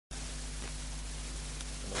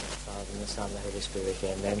Father, and the Son, and the Holy Spirit.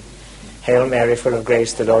 Amen. Hail Mary, full of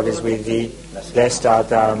grace, the Lord is with thee. Blessed art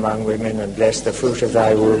thou among women, and blessed the fruit of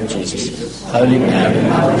thy womb, Jesus. Holy Mary,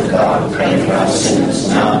 Mother of God, pray for us sinners,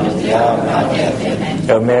 now and at the hour of our death. Amen.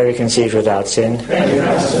 O Mary, conceived without sin, pray for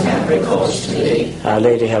us and have recourse to thee. Our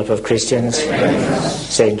Lady, help of Christians, pray for us.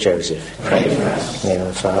 Saint Joseph, pray for us. In the name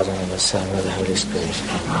of the Father, and of the Son, and of the Holy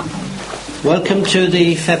Spirit. Welcome to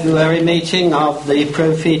the February meeting of the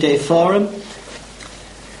Pro Fide Forum.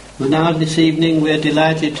 Well, now this evening we're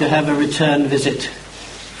delighted to have a return visit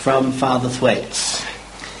from Father Thwaites,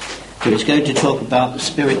 who is going to talk about the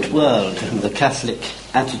spirit world and the Catholic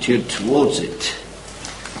attitude towards it.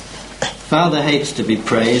 Father hates to be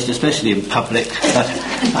praised, especially in public, but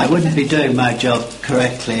I wouldn't be doing my job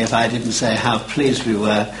correctly if I didn't say how pleased we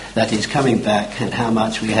were that he's coming back and how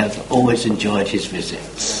much we have always enjoyed his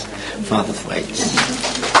visits. Father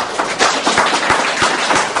Thwaites.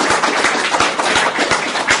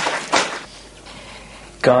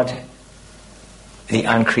 God, the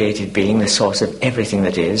uncreated being, the source of everything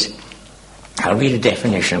that is. I'll read a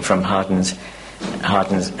definition from Harden's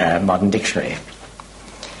Modern Dictionary.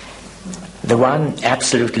 The one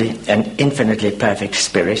absolutely and infinitely perfect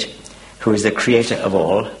Spirit, who is the creator of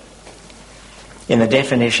all. In the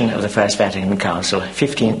definition of the First Vatican Council,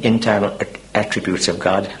 15 internal attributes of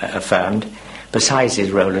God are affirmed, besides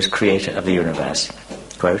his role as creator of the universe.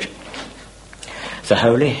 Quote, "The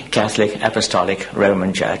Holy Catholic Apostolic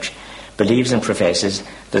Roman Church believes and professes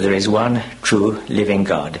that there is one true living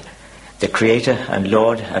God, the Creator and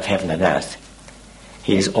Lord of heaven and earth.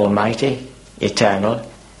 He is almighty, eternal,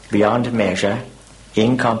 beyond measure,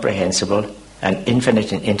 incomprehensible, and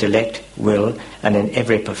infinite in intellect, will, and in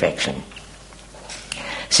every perfection.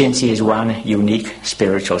 Since he is one unique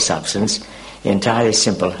spiritual substance, entirely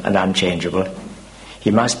simple and unchangeable,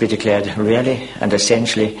 he must be declared really and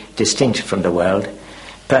essentially distinct from the world,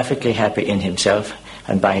 perfectly happy in himself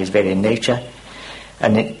and by his very nature,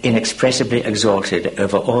 and inexpressibly exalted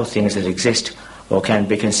over all things that exist or can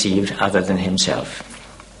be conceived other than himself."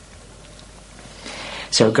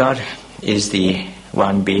 So God is the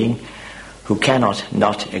one being who cannot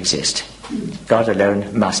not exist. God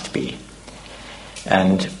alone must be.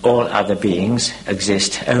 And all other beings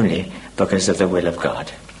exist only because of the will of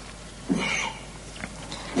God.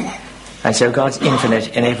 And so God's infinite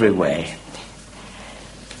in every way.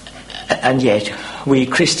 And yet, we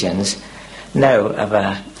Christians know of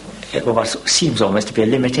what seems almost to be a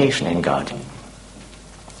limitation in God.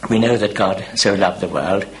 We know that God so loved the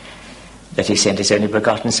world that he sent his only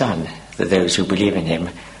begotten Son, that those who believe in him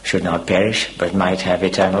should not perish, but might have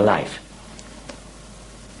eternal life.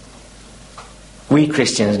 We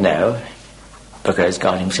Christians know, because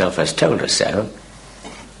God himself has told us so,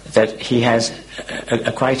 that he has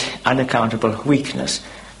a quite unaccountable weakness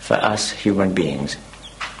for us human beings.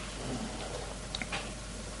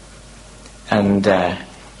 And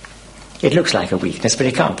it looks like a weakness, but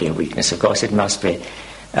it can't be a weakness. Of course, it must be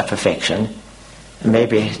a perfection.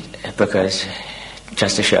 Maybe because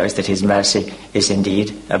just to show us that his mercy is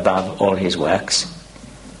indeed above all his works.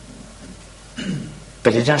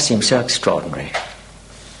 But it does seem so extraordinary.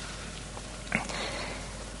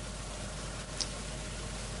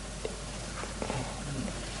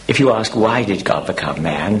 If you ask, why did God become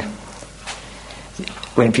man?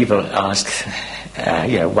 When people ask,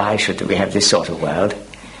 why should we have this sort of world?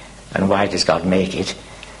 And why does God make it?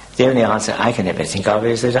 The only answer I can ever think of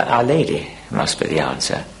is that Our Lady must be the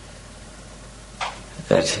answer.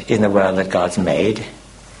 That in the world that God's made,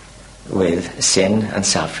 with sin and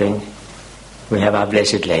suffering, we have our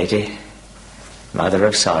Blessed Lady, Mother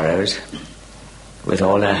of Sorrows, with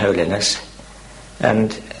all her holiness.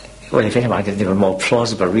 And, well, if anyone can think of a more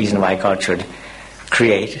plausible reason why God should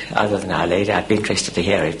create, other than Our Lady, I'd be interested to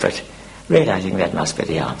hear it, but really I think that must be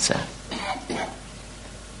the answer.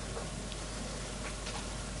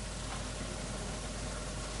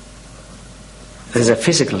 There's a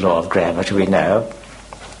physical law of gravity, we know.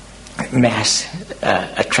 Mass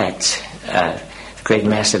attracts, the great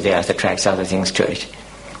mass of the earth attracts other things to it.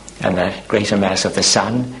 And the greater mass of the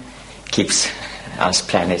sun keeps us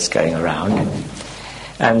planets going around.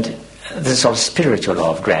 And there's a sort of spiritual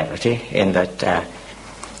law of gravity in that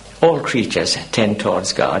all creatures tend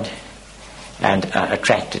towards God and are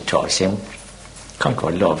attracted towards him. Can't call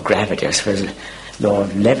it law of gravity, I suppose, law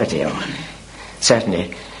of levity. Or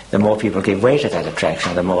certainly, the more people give way to that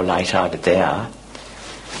attraction, the more light-hearted they are.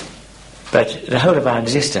 But the whole of our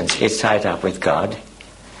existence is tied up with God,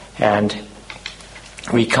 and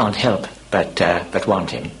we can't help but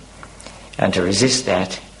want him. And to resist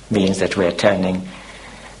that means that we're turning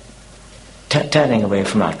away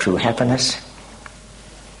from our true happiness.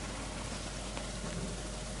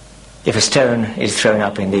 If a stone is thrown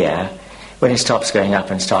up in the air, when it stops going up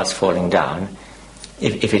and starts falling down,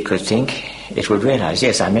 if it could think, it would realize,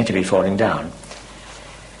 yes, I'm meant to be falling down.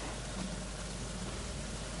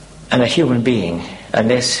 And a human being,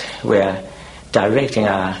 unless we're directing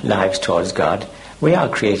our lives towards God, we are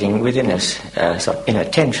creating within us sort of inner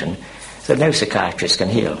tension that no psychiatrist can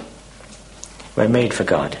heal. We're made for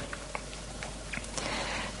God.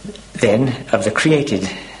 Then, of the created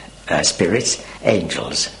spirits,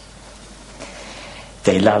 angels.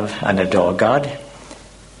 They love and adore God.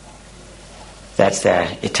 That's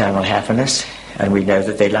their eternal happiness, and we know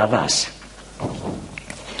that they love us.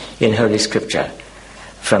 In Holy Scripture,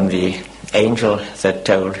 from the angel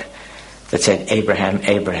that said, Abraham,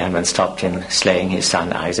 Abraham, and stopped him slaying his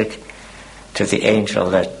son Isaac, to the angel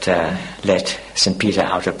that let St. Peter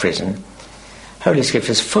out of prison, Holy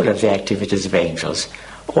Scripture is full of the activities of angels,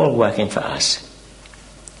 all working for us.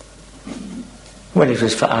 Well, it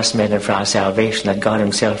was for us men and for our salvation that God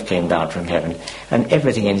himself came down from heaven, and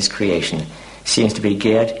everything in his creation seems to be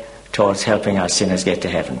geared towards helping our sinners get to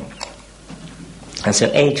heaven. And so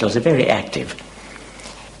angels are very active.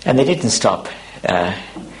 And they didn't stop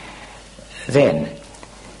then.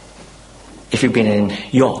 If you've been in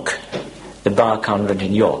York, the Bar Convent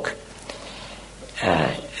in York,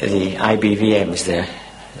 the IBVMs,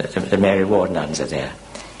 the Mary Ward nuns are there.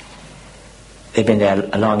 They've been there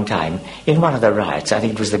a long time. In one of the riots, I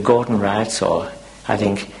think it was the Gordon riots, or I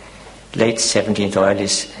think late 17th or early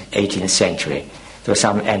 18th century, there was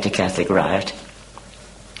some anti-Catholic riot.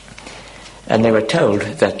 And they were told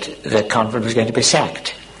that the convent was going to be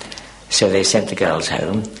sacked. So they sent the girls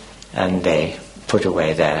home, and they put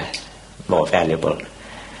away their more valuable,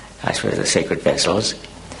 I suppose, the sacred vessels.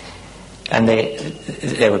 And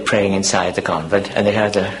they were praying inside the convent, and they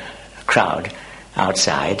heard the crowd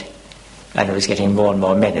outside, and it was getting more and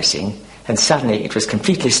more menacing, and suddenly it was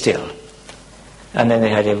completely still. And then they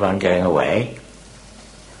heard everyone going away,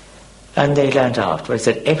 and they learned afterwards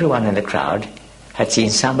that everyone in the crowd had seen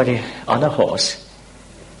somebody on a horse,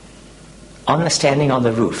 standing on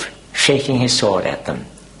the roof, shaking his sword at them,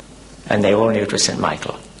 and they all knew it was St.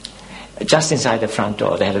 Michael. Just inside the front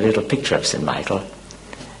door they had a little picture of St. Michael,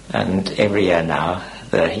 and every year now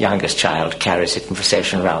the youngest child carries it in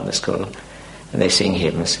procession around the school, and they sing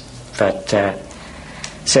hymns. But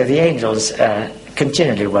so the angels are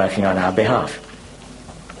continually working on our behalf,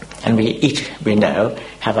 and we each, we know,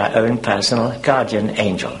 have our own personal guardian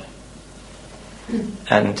angel.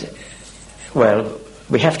 And well,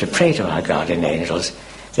 we have to pray to our guardian angels.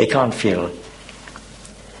 They can't feel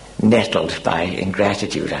nettled by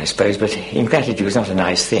ingratitude, I suppose, but ingratitude is not a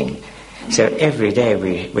nice thing. So every day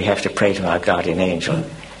we have to pray to our guardian angel.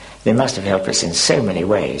 They must have helped us in so many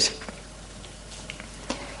ways.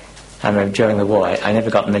 I remember during the war, I never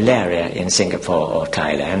got malaria in Singapore or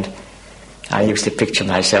Thailand. I used to picture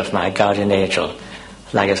myself, my guardian angel,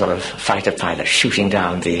 like a sort of fighter pilot shooting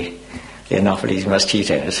down the Anopheles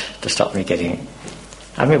mosquitoes to stop me getting...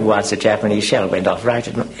 I remember once a Japanese shell went off right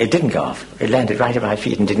at... It didn't go off. It landed right at my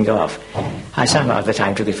feet and didn't go off. I somehow at the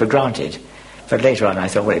time took it for granted. But later on I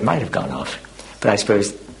thought, well, it might have gone off. But I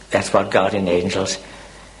suppose that's what guardian angels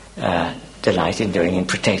delight in doing, in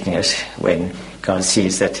protecting us when God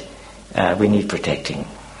sees that we need protecting.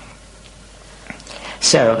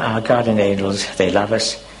 So our guardian angels, they love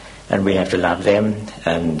us, and we have to love them,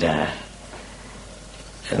 and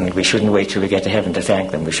we shouldn't wait till we get to heaven to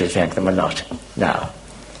thank them. We should thank them a lot now.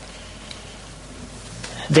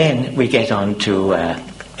 Then we get on to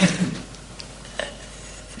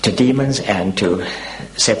demons and to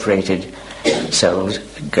separated souls,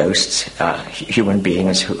 ghosts, human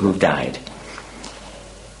beings who've died.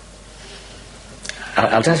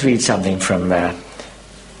 I'll just read something from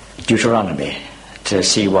Deuteronomy to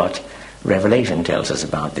see what Revelation tells us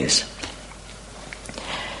about this.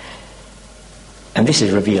 And this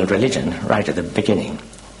is revealed religion right at the beginning.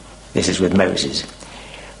 This is with Moses.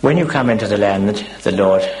 When you come into the land the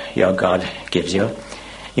Lord your God gives you,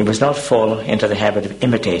 you must not fall into the habit of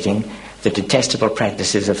imitating the detestable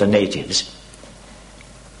practices of the natives.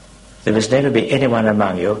 There must never be anyone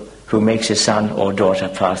among you who makes his son or daughter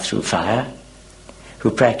pass through fire, who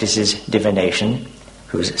practices divination,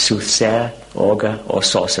 who's soothsayer, augur, or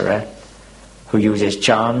sorcerer, who uses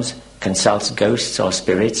charms, consults ghosts or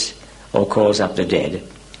spirits, or calls up the dead.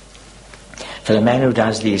 For the man who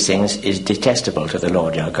does these things is detestable to the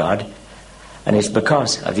Lord your God, and it's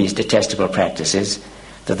because of these detestable practices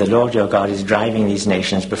that the Lord your God is driving these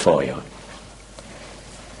nations before you.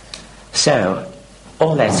 So,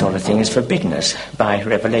 all that sort of thing is forbidden us by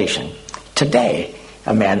Revelation. Today,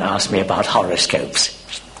 a man asked me about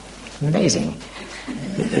horoscopes. Amazing.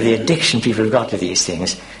 The addiction people have got to these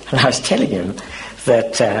things. And I was telling him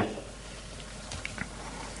that the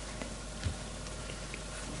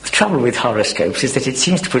trouble with horoscopes is that it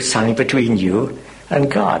seems to put something between you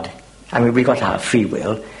and God. I mean, we've got our free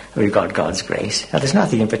will, we've got God's grace, and there's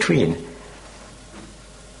nothing in between.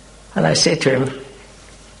 And I said to him,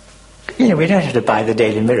 we don't have to buy the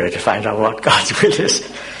Daily Mirror to find out what God's will is.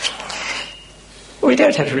 We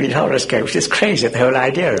don't have to read horoscopes. It's crazy, the whole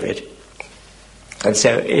idea of it. And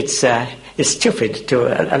so it's stupid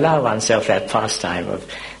to allow oneself that pastime of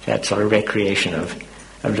that sort of recreation of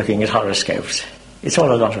looking at horoscopes. It's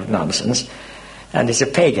all a lot of nonsense, and it's a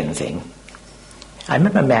pagan thing. I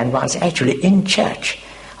remember a man once actually in church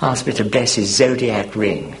asked me to bless his zodiac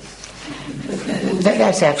ring.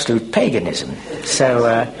 That's absolute paganism.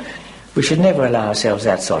 So we should never allow ourselves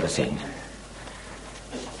that sort of thing.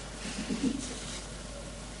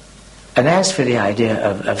 And as for the idea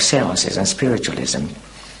of seances and spiritualism,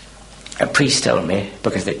 a priest told me,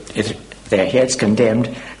 because here it's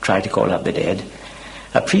condemned, try to call up the dead,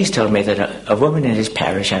 a priest told me that a woman in his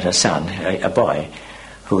parish had a son, a boy,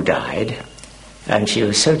 who died, and she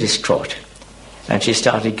was so distraught, and she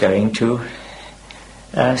started going to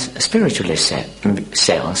spiritualist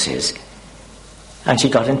seances, and she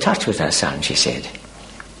got in touch with her son, she said.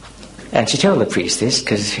 And she told the priest this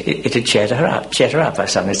because it had cheered her up. Her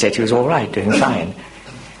son had said he was all right, doing fine.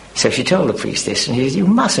 So she told the priest this, and he said, "You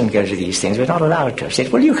mustn't go to these things. We're not allowed to." She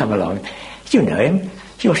said, "Well, you come along. You know him.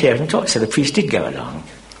 You'll hear him talk." So the priest did go along,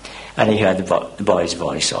 and he heard the boy's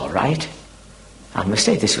voice all right. I must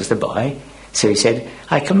say this was the boy. So he said,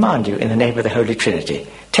 "I command you in the name of the Holy Trinity,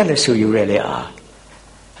 tell us who you really are."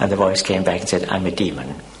 And the voice came back and said, "I'm a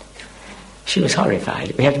demon." She was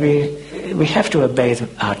horrified. We have to obey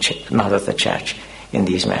our mother, the church, in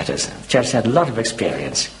these matters. The church had a lot of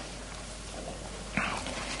experience.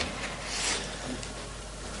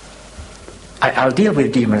 I'll deal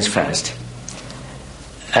with demons first.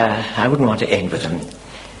 I wouldn't want to end with them.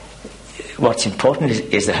 What's important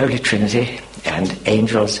is the Holy Trinity and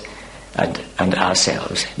angels and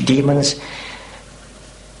ourselves. Demons,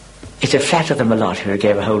 it'd flatter them a lot if we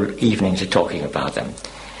gave a whole evening to talking about them.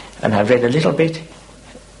 And I've read a little bit.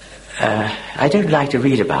 I don't like to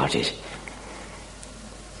read about it.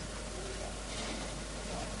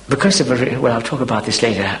 Because of I'll talk about this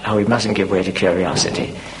later, how we mustn't give way to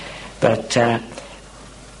curiosity. But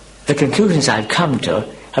the conclusions I've come to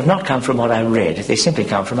have not come from what I've read. They simply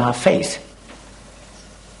come from our faith.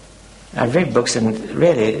 I've read books, and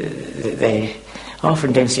really they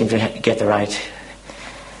often don't seem to get the right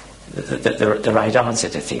answer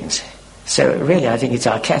to things. So really I think it's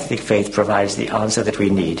our Catholic faith provides the answer that we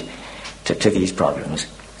need to these problems.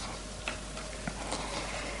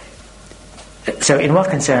 So in what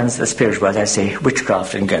concerns the spirit world, I say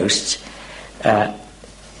witchcraft and ghosts,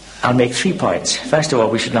 I'll make 3 points. First of all,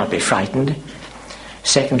 we should not be frightened.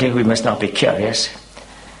 Secondly, we must not be curious.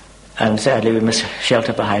 And thirdly, we must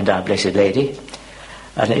shelter behind our Blessed Lady.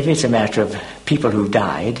 And if it's a matter of people who've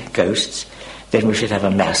died, ghosts, then we should have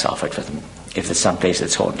a mass offered for them, if there's some place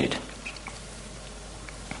that's haunted.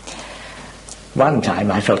 One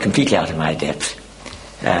time I felt completely out of my depth.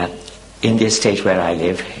 In the estate where I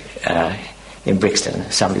live, in Brixton,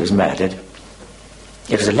 somebody was murdered.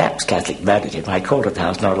 It was a lapsed Catholic murdered him. I called at the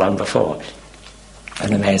house not long before.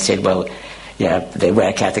 And the man said, well, yeah, they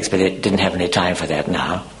were Catholics, but they didn't have any time for that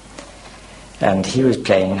now. And he was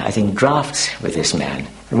playing, I think, drafts with this man.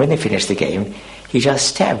 And when they finished the game, he just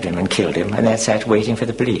stabbed him and killed him, and then sat waiting for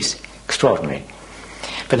the police. Extraordinary.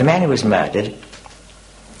 But the man who was murdered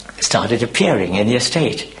started appearing in the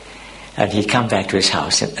estate. And he'd come back to his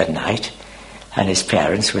house at night, and his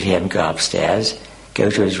parents would hear him go upstairs,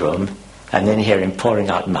 go to his room, and then hear him pouring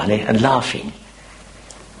out money and laughing.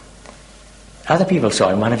 Other people saw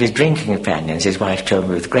him. One of his drinking companions, his wife told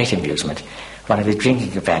me with great amusement, one of his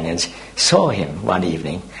drinking companions saw him one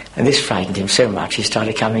evening, and this frightened him so much he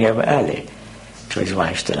started coming over early, to his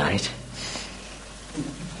wife's delight.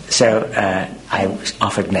 So I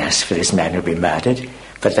offered mass for this man who'd been murdered,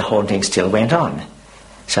 but the haunting still went on.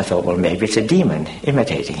 So I thought, well, maybe it's a demon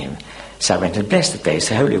imitating him. So I went and blessed the place,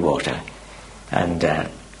 the holy water, and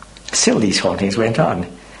still these hauntings went on.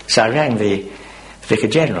 So I rang the Vicar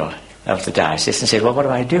General of the diocese and said, well, what do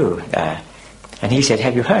I do? And he said,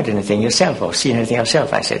 have you heard anything yourself or seen anything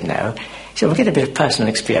yourself? I said, no. He said, well, get a bit of personal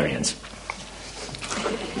experience.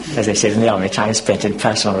 As they said in the army, time spent in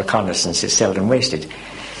personal reconnaissance is seldom wasted.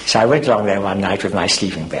 So I went along there one night with my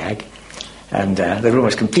sleeping bag, and the room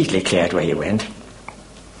was completely cleared where you went.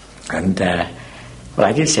 And, well,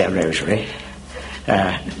 I did say a rosary,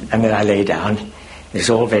 and then I lay down. It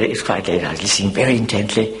was quite late. I was listening very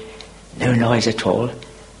intently, no noise at all.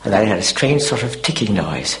 and I heard a strange sort of ticking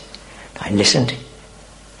noise. I listened.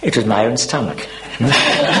 It was my own stomach.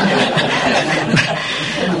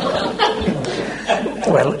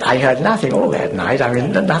 Well, I heard nothing all that night,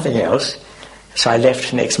 nothing else. So I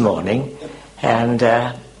left next morning, and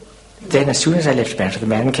then as soon as I left the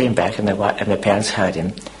man came back, and the parents heard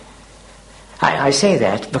him. I say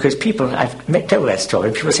that because I've told that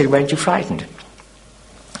story, people say, weren't you frightened?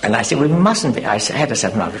 And I said, we mustn't be. I had a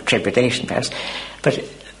certain amount of trepidation, perhaps, but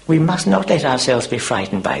we must not let ourselves be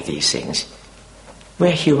frightened by these things.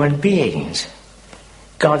 We're human beings.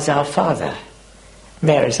 God's our Father.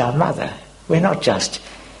 Mary's our Mother. We're not just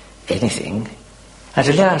anything. And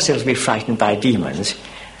to let ourselves be frightened by demons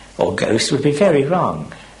or ghosts would be very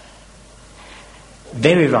wrong.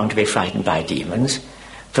 Very wrong to be frightened by demons,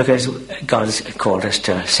 because God's called us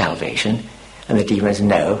to salvation, and the demons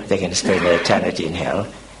know they're going to spend their eternity in hell.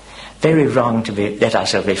 Very wrong to let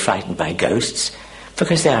ourselves be frightened by ghosts,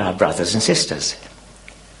 because they are our brothers and sisters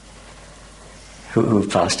who've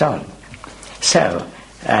passed on. So,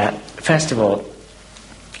 first of all,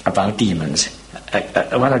 about demons,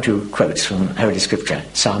 one or two quotes from Holy Scripture.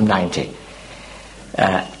 Psalm 90.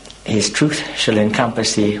 His truth shall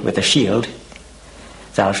encompass thee with a shield.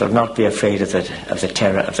 Thou shalt not be afraid of the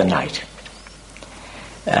terror of the night.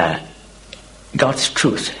 God's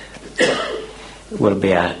truth will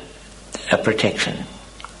be a protection,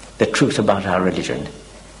 the truth about our religion.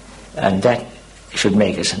 And that should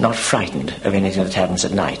make us not frightened of anything that happens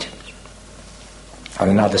at night. On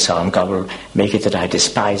another psalm, God will make it that I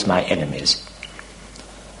despise my enemies.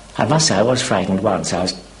 I must say, I was frightened once. I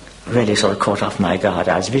was really sort of caught off my guard.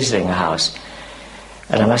 I was visiting a house,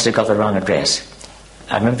 and I must have got the wrong address.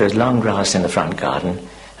 I remember there was long grass in the front garden,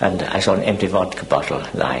 and I saw an empty vodka bottle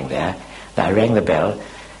lying there. And I rang the bell,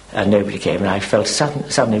 and nobody came, and I felt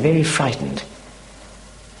suddenly very frightened.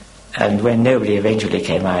 And when nobody eventually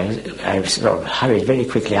came, I sort of hurried very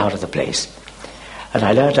quickly out of the place. And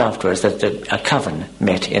I learned afterwards that a coven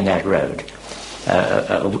met in that road,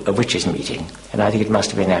 a witches' meeting, and I think it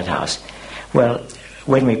must have been that house. Well,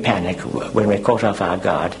 when we panic, when we're caught off our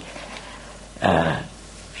guard,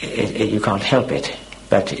 you can't help it.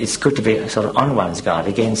 But it's good to be sort of on one's guard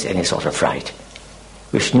against any sort of fright.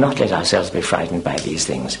 We should not let ourselves be frightened by these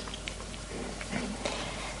things.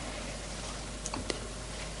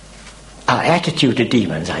 Our attitude to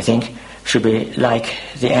demons, I think, should be like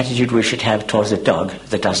the attitude we should have towards a dog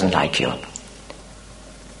that doesn't like you.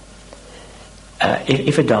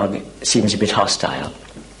 If a dog seems a bit hostile,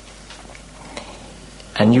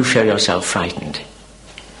 and you show yourself frightened,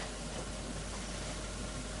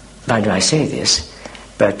 why do I say this?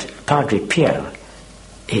 But Padre Pio,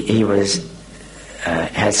 he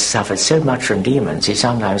has suffered so much from demons, he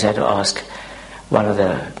sometimes had to ask one of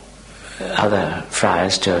the other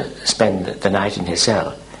friars to spend the night in his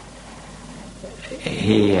cell.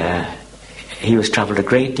 He was troubled a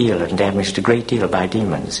great deal and damaged a great deal by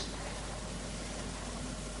demons.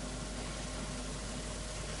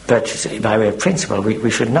 But by way of principle,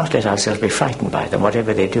 we should not let ourselves be frightened by them,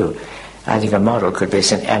 whatever they do. I think a model could be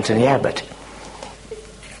St. Anthony Abbot.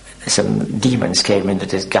 Some demons came in the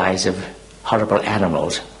disguise of horrible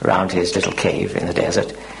animals around his little cave in the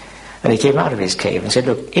desert. And he came out of his cave and said,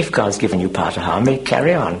 look, if God's given you part of harm,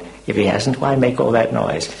 carry on. If he hasn't, why make all that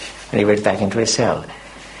noise? And he went back into his cell.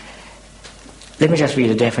 Let me just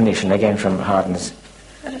read a definition again from Harden's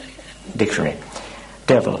dictionary.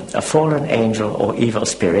 Devil, a fallen angel or evil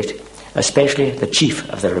spirit, especially the chief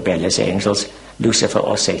of the rebellious angels, Lucifer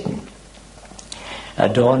or Satan.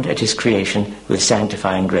 Adorned at his creation with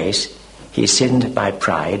sanctifying grace, he sinned by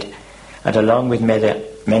pride, and along with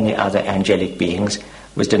many other angelic beings,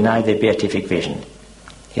 was denied the beatific vision.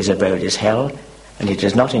 His abode is hell, and he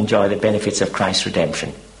does not enjoy the benefits of Christ's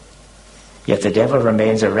redemption. Yet the devil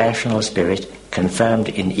remains a rational spirit, confirmed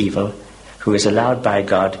in evil, who is allowed by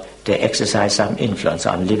God to exercise some influence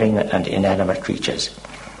on living and inanimate creatures.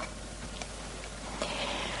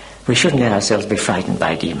 We shouldn't let ourselves be frightened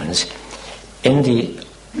by demons. In the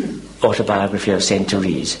autobiography of St.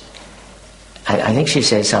 Therese, I think she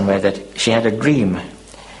says somewhere that she had a dream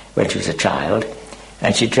when she was a child,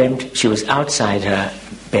 and she dreamt she was outside her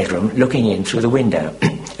bedroom looking in through the window,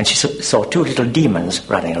 and she saw two little demons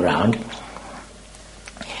running around,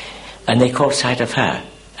 and they caught sight of her,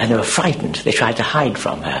 and they were frightened. They tried to hide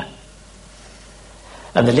from her.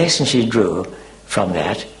 And the lesson she drew from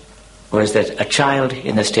that was that a child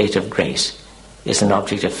in a state of grace is an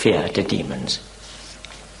object of fear to demons.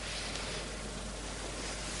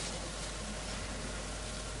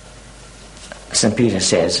 St. Peter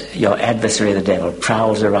says, your adversary the devil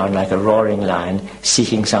prowls around like a roaring lion,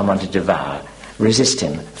 seeking someone to devour. Resist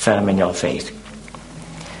him, firm in your faith.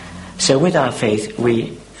 So with our faith,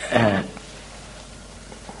 we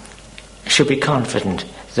should be confident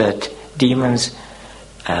that demons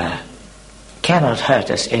cannot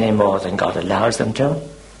hurt us any more than God allows them to.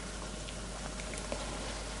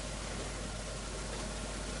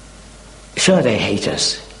 Sure, they hate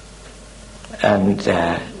us, and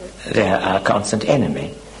they're our constant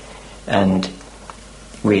enemy, and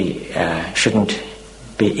we shouldn't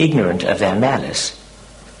be ignorant of their malice.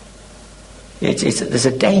 There's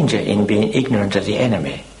a danger in being ignorant of the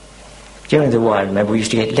enemy. During the war, I remember we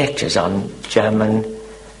used to get lectures on German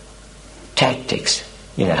tactics,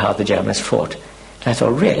 how the Germans fought. And I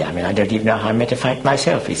thought, really, I don't even know how I'm meant to fight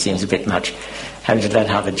myself. It seems a bit much having to learn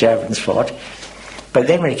how the Germans fought. But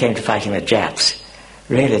then when it came to fighting the Japs,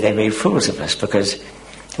 really they made fools of us, because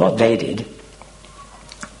what they did,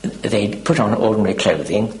 they put on ordinary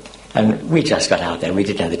clothing, and we just got out there. We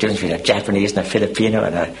didn't know the difference between a Japanese and a Filipino,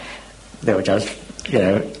 and they were just,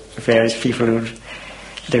 various people who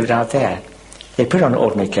lived out there. They put on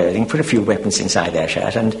ordinary clothing, put a few weapons inside their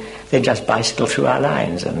shirt, and they just bicycled through our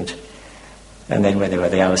lines. And then when they were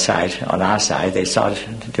the other side, on our side, they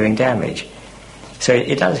started doing damage. So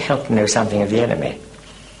it does help to know something of the enemy.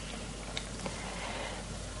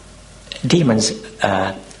 Demons,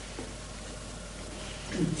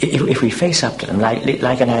 if we face up to them,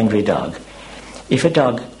 like an angry dog, if a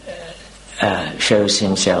dog shows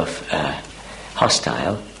himself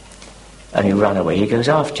hostile and you run away, he goes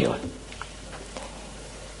after you.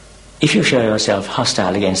 If you show yourself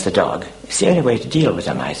hostile against the dog, it's the only way to deal with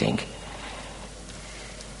them, I think.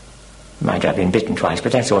 Mind you, I've been bitten twice,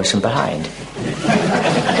 but that's always from behind.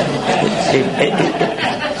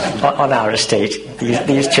 On our estate,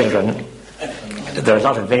 these children, there are a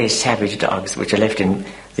lot of very savage dogs which are left in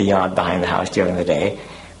the yard behind the house during the day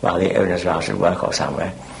while the owners are out at work or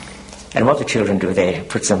somewhere. And what the children do, they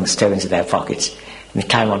put some stones in their pockets and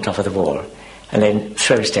climb on top of the wall and then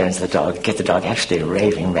throw stones at the dog, get the dog actually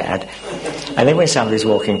raving mad. And then when somebody's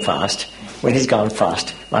walking past, when he's gone past,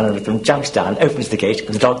 one of them jumps down, opens the gate,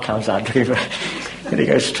 and the dog comes out looking for, and he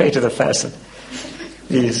goes straight to the person.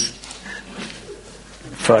 These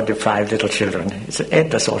poor deprived little children. It's an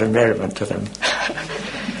endless sort of merriment to them.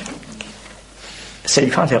 So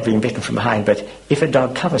you can't help being bitten from behind, but if a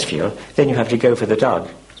dog comes for you, then you have to go for the dog.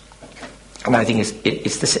 And I think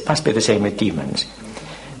it must be the same with demons.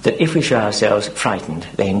 That if we show ourselves frightened,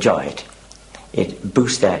 they enjoy it. It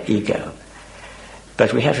boosts their ego.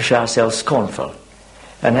 But we have to show ourselves scornful.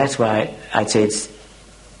 And that's why I'd say it's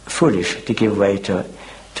foolish to give way to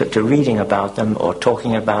reading about them or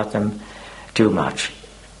talking about them too much.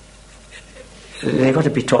 They've got to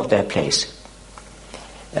be taught their place.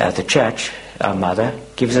 The church, our mother,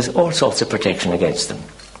 gives us all sorts of protection against them.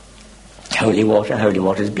 Holy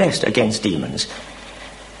water is blessed against demons.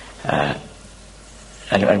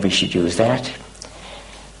 And we should use that.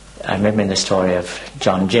 I remember in the story of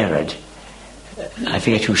John Gerard, I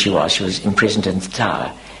forget who she was imprisoned in the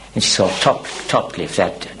tower, and she saw Topcliffe,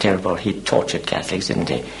 that terrible, he tortured Catholics, didn't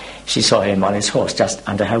he? She saw him on his horse just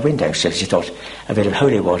under her window, so she thought a bit of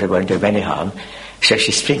holy water won't do him any harm, so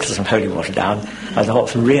she sprinkled some holy water down, and the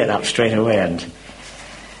horse reared up straight away. And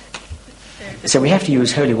so we have to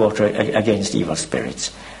use holy water against evil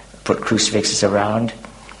spirits, put crucifixes around,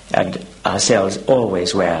 and ourselves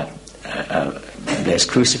always wear a blessed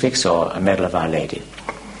crucifix or a medal of Our Lady.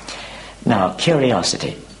 Now,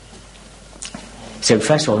 curiosity. So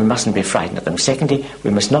first of all, we mustn't be frightened of them. Secondly,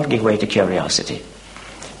 we must not give way to curiosity.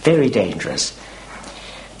 Very dangerous.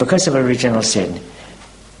 Because of original sin,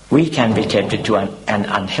 we can be tempted to an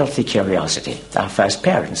unhealthy curiosity. Our first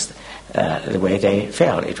parents, the way they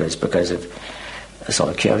fell, it was because of a sort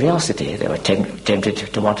of curiosity. They were tempted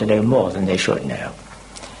to want to know more than they should know.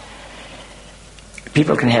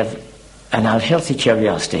 People can have an unhealthy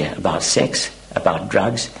curiosity about sex, about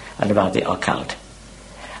drugs, and about the occult.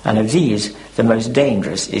 And of these, the most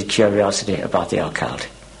dangerous is curiosity about the occult.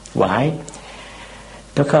 Why?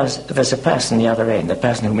 Because there's a person the other end, the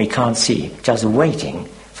person whom we can't see, just waiting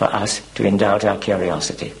for us to indulge our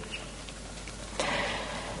curiosity.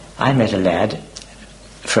 I met a lad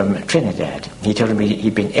from Trinidad. He told me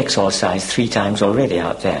he'd been exorcised 3 times already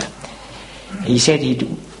out there. He said he'd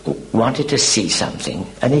wanted to see something,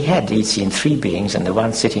 and he'd seen 3 beings, and the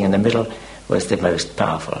one sitting in the middle was the most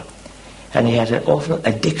powerful. And he had an awful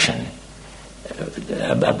addiction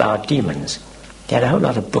about demons. He had a whole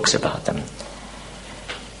lot of books about them.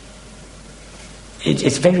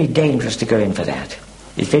 It's very dangerous to go in for that.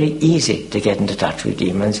 It's very easy to get into touch with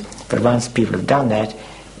demons, but once people have done that,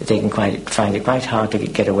 they can find it quite hard to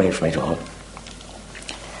get away from it all.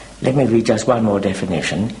 Let me read just one more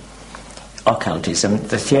definition occultism,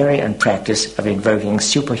 the theory and practice of invoking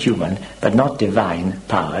superhuman but not divine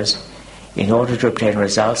powers in order to obtain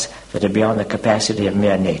results that are beyond the capacity of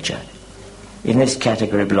mere nature. In this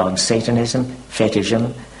category belong Satanism,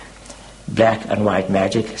 fetishism, black and white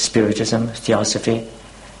magic, spiritism, theosophy,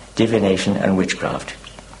 divination and witchcraft.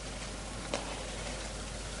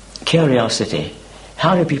 Curiosity.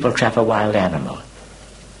 How do people trap a wild animal?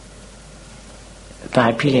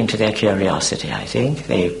 By appealing to their curiosity, I think.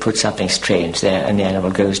 They put something strange there and the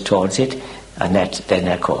animal goes towards it, and then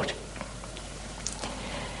they're caught.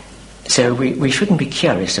 So we shouldn't be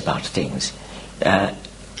curious about things.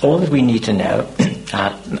 All that we need to know,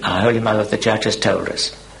 our Holy Mother the Church has told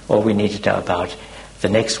us. All we need to know about the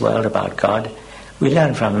next world, about God, we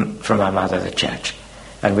learn from our Mother the Church.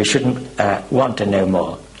 And we shouldn't want to know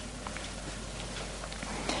more.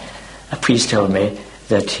 A priest told me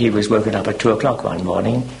that he was woken up at 2 o'clock one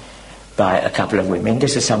morning by a couple of women.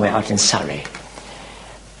 This is somewhere out in Surrey.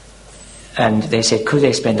 And they said, could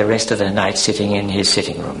they spend the rest of the night sitting in his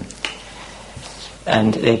sitting room?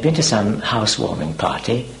 And they'd been to some housewarming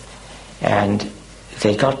party, and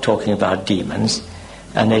they got talking about demons,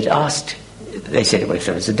 and they said, well, if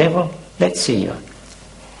there was a devil, let's see you.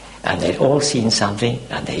 And they'd all seen something,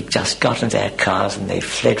 and they just got in their cars and they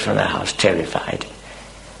fled from the house terrified.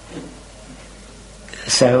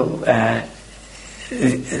 So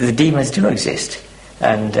the demons do exist,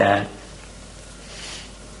 and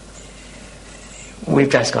we've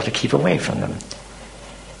just got to keep away from them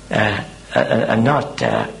and not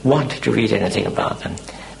want to read anything about them.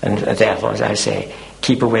 And therefore, as I say,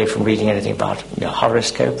 keep away from reading anything about your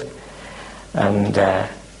horoscope. And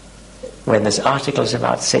when there's articles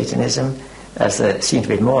about Satanism, as there seem to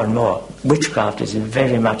be more and more, witchcraft is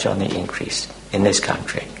very much on the increase in this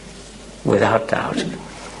country, without doubt.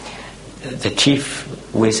 The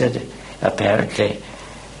chief wizard apparently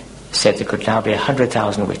said there could now be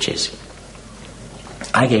 100,000 witches.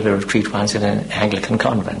 I gave a retreat once in an Anglican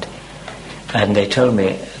convent, and they told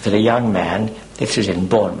me that a young man, this was in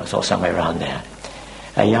Bournemouth or somewhere around there,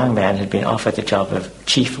 a young man had been offered the job of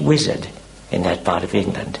chief wizard in that part of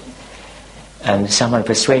England. And someone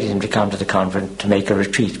persuaded him to come to the convent to make a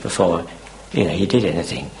retreat before, he did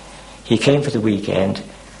anything. He came for the weekend,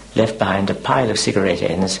 left behind a pile of cigarette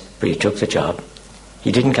ends, but he took the job.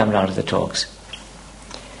 He didn't come down to the talks.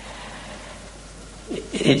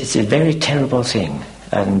 It's a very terrible thing,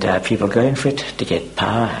 and people go in for it to get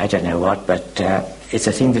power, I don't know what, but it's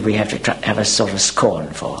a thing that we have to have a sort of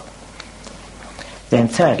scorn for. Then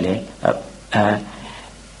thirdly,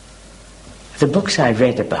 the books I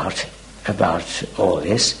read about all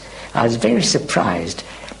this, I was very surprised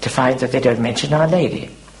to find that they don't mention Our Lady.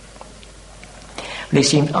 It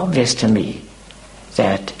seemed obvious to me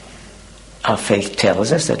that our faith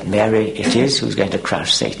tells us that Mary it is who's going to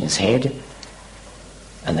crush Satan's head,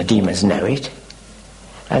 and the demons know it.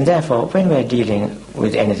 And therefore, when we're dealing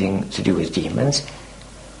with anything to do with demons,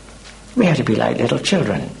 we have to be like little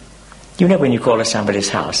children. You know when you call at somebody's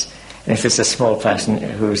house, and if there's a small person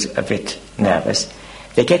who's a bit nervous,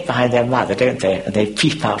 they get behind their mother, don't they? And they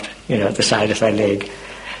peep out, at the side of their leg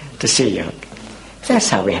to see you. That's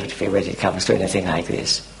how we have to be when it comes to anything like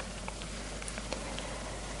this.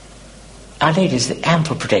 Our Lady is the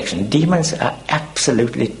ample protection. Demons are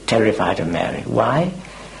absolutely terrified of Mary. Why?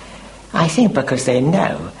 I think because they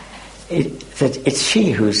know that it's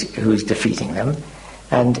she who's defeating them,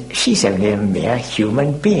 and she's only a mere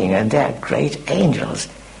human being, and they're great angels.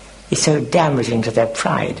 It's so damaging to their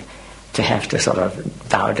pride to have to sort of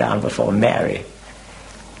bow down before Mary.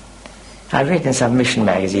 I read in some mission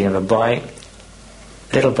magazine of a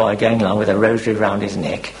little boy going along with a rosary round his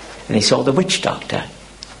neck, and he saw the witch doctor,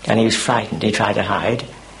 and he was frightened. He tried to hide,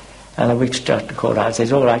 and the witch doctor called out and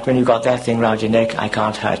says, all right, when you've got that thing round your neck, I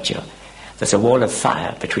can't hurt you. There's a wall of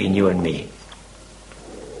fire between you and me.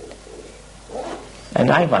 And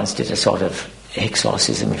I once did a sort of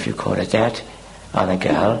exorcism, if you call it that, on a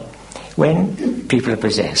girl. When people are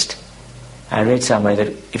possessed, I read somewhere that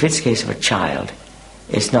if it's a case of a child,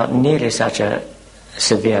 it's not nearly such a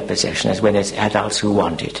severe possession as when it's adults who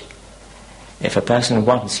want it. If a person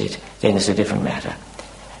wants it, then it's a different matter.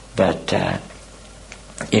 But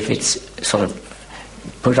if it's sort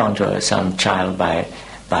of put onto some child by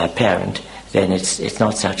a parent, then it's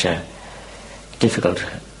not such a difficult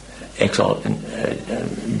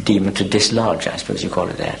demon to dislodge, I suppose you call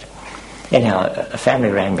it that. Anyhow, a family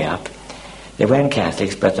rang me up. They weren't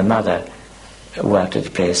Catholics, but the mother worked at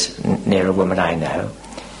a place near a woman I know,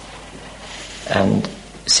 and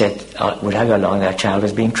said, would I go along? Their child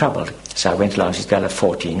was being troubled. So I went along. She's a girl of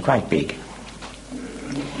 14, quite big.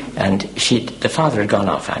 And the father had gone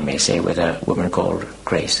off, I may say, with a woman called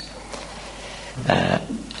Grace.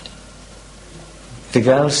 the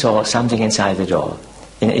girl saw something inside the door,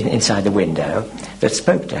 inside the window, that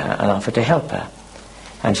spoke to her and offered to help her.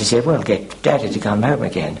 And she said, well, get Daddy to come home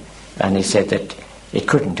again. And he said that it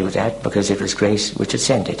couldn't do that because it was grace which had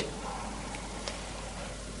sent it.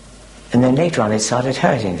 And then later on it started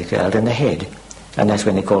hurting the girl in the head. And that's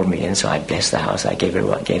when they called me in, so I blessed the house. I gave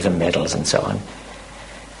them medals and so on.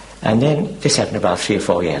 And then, this happened about 3 or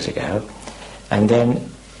 4 years ago. And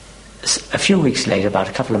then, a few weeks later, about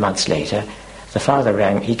a couple of months later, the father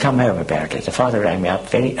rang, he'd come home apparently. The father rang me up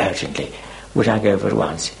very urgently. Would I go over at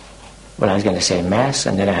once? Well, I was going to say Mass,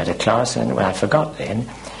 and then I had a class, and when I forgot then,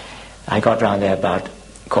 I got round there about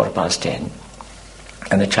 10:15.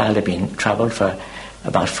 And the child had been troubled for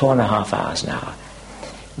about 4.5 hours now,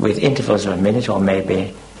 with intervals of a minute or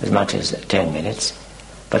maybe as much as 10 minutes,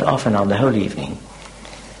 but often on the whole evening.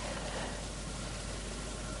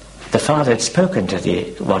 The father had spoken to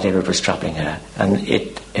whatever was troubling her, and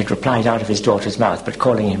it replied out of his daughter's mouth, but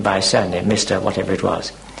calling him by surname, Mr. whatever it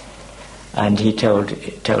was. And he told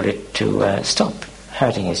it to stop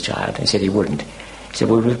hurting his child. He said he wouldn't. He said,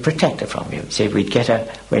 well, we'll protect her from you. He said we'd get her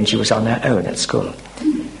when she was on her own at school.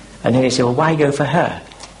 And then he said, well, why go for her?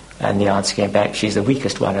 And the answer came back, she's the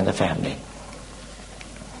weakest one in the family.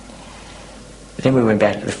 Then we went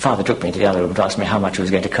back, the father took me to the other room to ask me how much it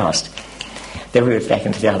was going to cost. Then we went back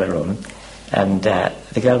into the other room, and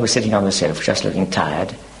the girl was sitting on the sofa, just looking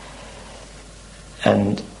tired.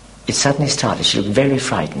 And it suddenly started. She looked very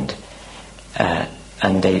frightened.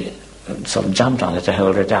 And they sort of jumped on her to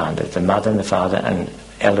hold her down, the mother and the father and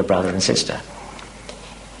elder brother and sister.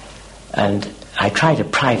 And I tried a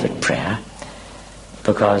private prayer,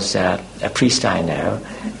 because a priest I know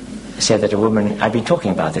said that a woman, I've been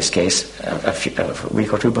talking about this case a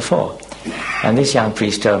week or two before, and this young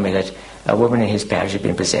priest told me that a woman in his parish had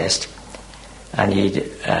been possessed, and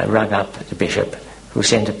he'd rung up the bishop, who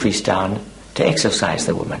sent a priest down to exorcise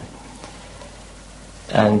the woman.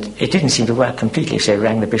 And it didn't seem to work completely, so he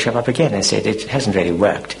rang the bishop up again and said, it hasn't really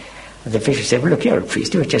worked. And the bishop said, well, look, you're a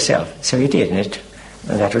priest, do it yourself. So he did, and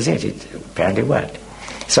that was it. It apparently worked.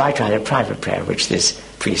 So I tried a private prayer, which this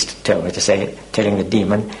priest told me to say, telling the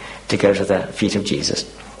demon to go to the feet of Jesus.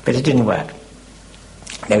 But it didn't work.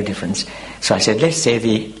 No difference. So I said, let's say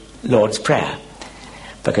the Lord's Prayer.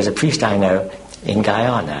 Because a priest I know in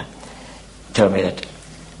Guyana told me that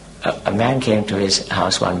a man came to his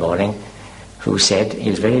house one morning who said, he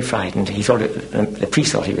was very frightened. The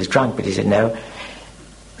priest thought he was drunk, but he said, no,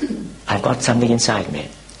 I've got something inside me.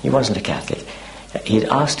 He wasn't a Catholic. He'd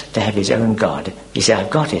asked to have his own God. He said,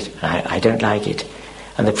 I've got it, I don't like it.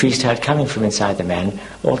 And the priest heard coming from inside the man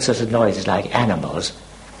all sorts of noises like animals.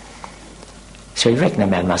 So he reckoned the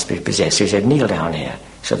man must be possessed. So he said, kneel down here.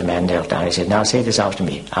 So the man knelt down. He said, now say this after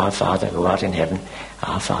me. Our Father who art in heaven,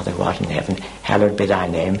 our Father who art in heaven, hallowed be thy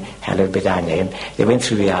name, hallowed be thy name. They went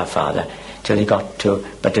through the Our Father till he got to,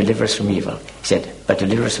 but deliver us from evil. He said, but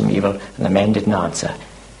deliver us from evil, and the man didn't answer.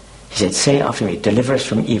 He said, say after me, deliver us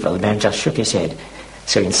from evil. The man just shook his head.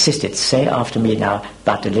 So he insisted, say after me now,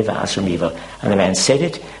 but deliver us from evil. And the man said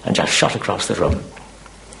it and just shot across the room.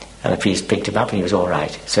 And the priest picked him up and he was all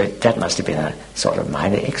right. So that must have been a sort of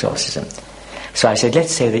minor exorcism. So I said,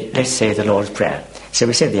 let's say the Lord's Prayer. So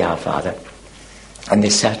we said the Our Father, and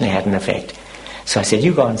this certainly had an effect. So I said,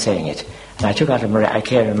 you go on saying it. And I took out I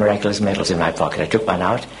carry miraculous medals in my pocket. I took one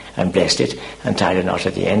out and blessed it and tied a knot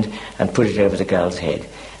at the end and put it over the girl's head.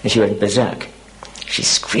 And she went berserk. She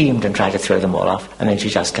screamed and tried to throw them all off, and then she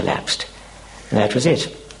just collapsed. And that was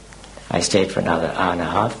it. I stayed for another hour and a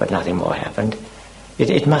half, but nothing more happened.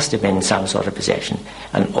 It must have been some sort of possession,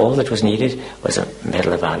 and all that was needed was a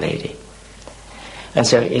medal of Our Lady. And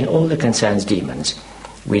so in all that concerns demons,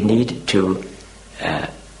 we need to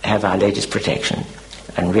have Our Lady's protection.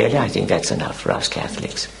 And really, I think that's enough for us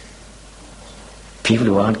Catholics. People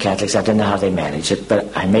who aren't Catholics, I don't know how they manage it,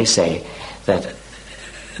 but I may say that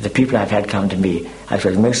the people I've had come to me, I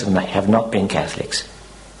suppose most of them have not been Catholics.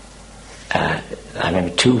 I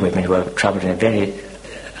remember 2 women who were troubled in a very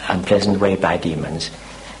unpleasant way by demons.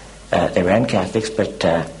 They weren't Catholics, but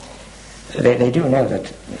they do know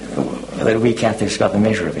that we Catholics got the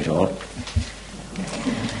measure of it all.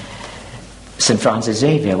 St. Francis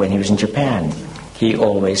Xavier, when he was in Japan, he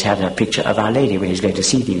always had a picture of Our Lady when he was going to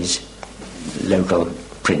see these local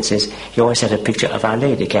princes. He always had a picture of Our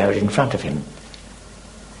Lady carried in front of him.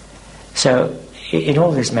 So in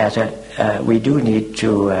all this matter, we do need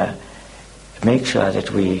to make sure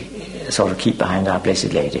that we sort of keep behind our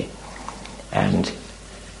Blessed Lady and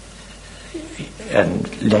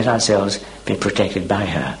let ourselves be protected by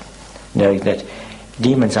her, knowing that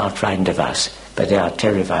demons aren't frightened of us, but they are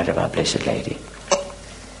terrified of our Blessed Lady.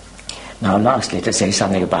 Now, lastly, to say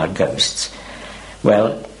something about ghosts.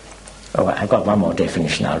 Well, I've got one more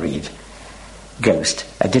definition I'll read. Ghost,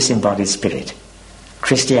 a disembodied spirit.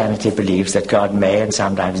 Christianity believes that God may, and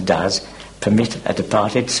sometimes does, permit a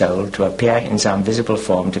departed soul to appear in some visible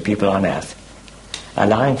form to people on earth.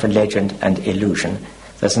 Allowing for legend and illusion,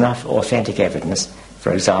 there's enough authentic evidence,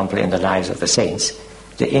 for example in the lives of the saints,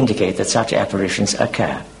 to indicate that such apparitions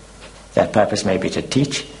occur. Their purpose may be to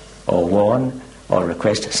teach, or warn, or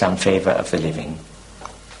request some favour of the living.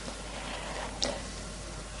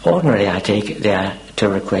 Ordinarily, I take they are to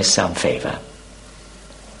request some favour.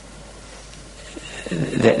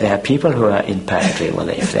 There are people who are in purgatory. Well,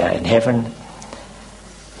 if they're in heaven,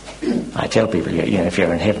 I tell people, if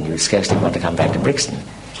you're in heaven, you scarcely want to come back to Brixton.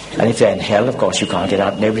 And if they're in hell, of course, you can't get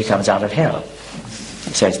out. Nobody comes out of hell.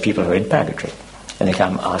 So it's people who are in purgatory, and they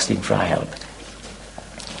come asking for our help.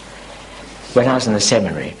 When I was in the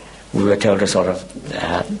seminary, we were told a sort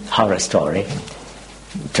of horror story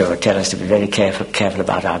to tell us to be very careful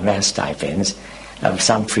about our mass stipends of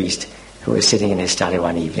some priest who was sitting in his study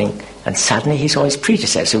one evening, and suddenly he saw his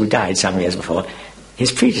predecessor, who died some years before.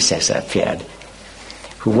 His predecessor appeared,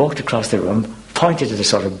 who walked across the room, pointed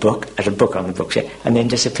at a book on the bookshelf, and then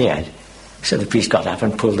disappeared. So the priest got up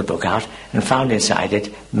and pulled the book out and found inside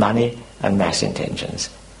it money and mass intentions.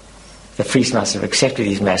 The priest must have accepted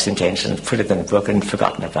these mass intentions, put it in the book, and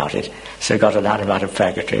forgotten about it. So he got allowed him out of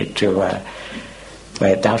purgatory to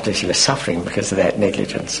where doubtless he was suffering because of that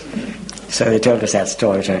negligence. So they told us that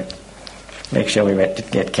story to make sure we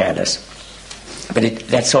didn't get careless. But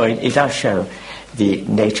that story, it does show the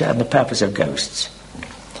nature and the purpose of ghosts.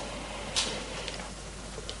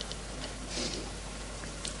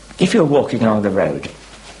 If you're walking along the road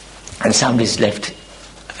and somebody's left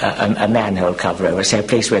a manhole cover over, say a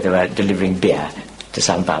place where they were delivering beer to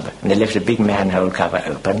some pub, and they left a big manhole cover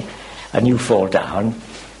open, and you fall down,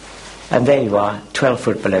 and there you are, 12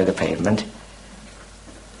 foot below the pavement,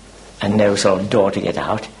 and no sort of door to get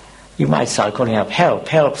out, you might start calling up, help,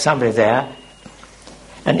 help, somebody there.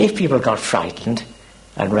 And if people got frightened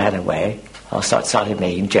and ran away, or started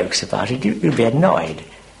making jokes about it, you'd be annoyed.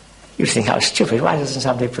 You'd think, how stupid, why doesn't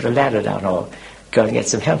somebody put a ladder down or go and get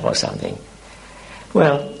some help or something?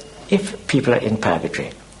 Well, if people are in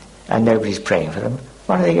purgatory and nobody's praying for them,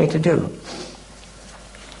 what are they going to do?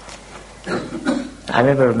 I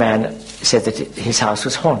remember a man said that his house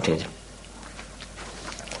was haunted.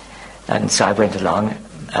 And so I went along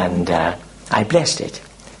and I blessed it.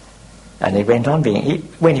 And it went on being...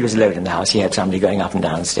 when he was alone in the house, he had somebody going up and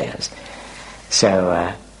down stairs.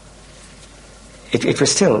 So it was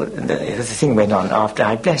still... The thing went on after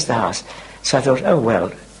I blessed the house. So I thought, oh,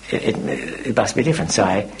 well, it must be different. So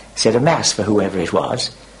I said a mass for whoever it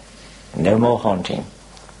was. No more haunting.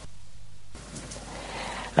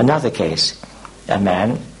 Another case, a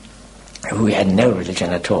man who had no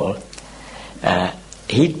religion at all,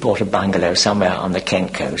 he'd bought a bungalow somewhere on the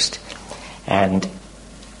Kent coast, and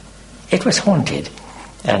it was haunted,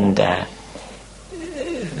 and the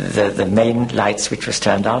main light switch was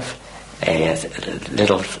turned off, a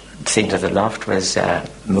little thing to the loft was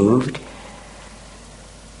moved,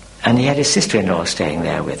 and he had his sister-in-law staying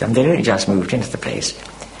there with him. They'd only just moved into the place,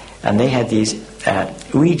 and they had these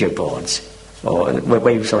Ouija boards, or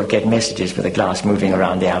where you sort of get messages with a glass moving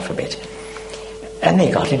around the alphabet. And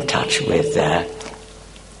they got in touch with a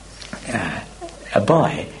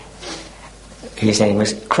boy. His name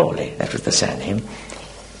was Crawley, that was the surname.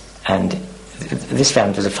 And this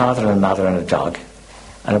family was a father and a mother and a dog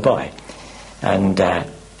and a boy. And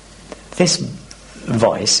this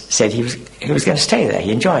voice said he was going to stay there.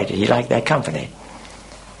 He enjoyed it. He liked their company.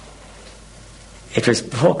 It was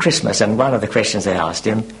before Christmas, and one of the questions they asked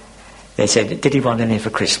him, they said, did he want anything for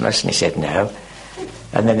Christmas? And he said, no.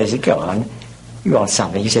 And then they said, go on, you want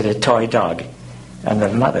something? He said, a toy dog. And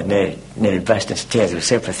the mother nearly burst into tears. It was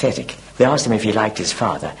so pathetic. They asked him if he liked his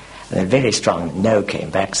father, and a very strong no came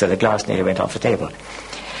back, so the glass nearly went off the table.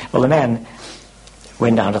 Well, the man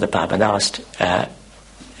went down to the pub and asked,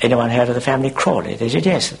 anyone heard of the family Crawley? They said,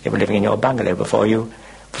 yes, they were living in your bungalow before you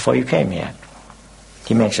came here.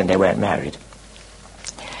 He mentioned they weren't married.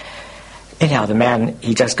 Anyhow, the man,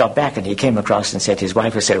 he just got back and he came across and said his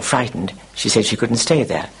wife was so frightened, she said she couldn't stay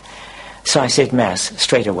there. So I said Mass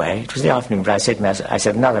straight away. It was the afternoon, but I said Mass. I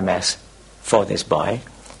said another Mass for this boy,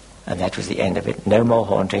 and that was the end of it. No more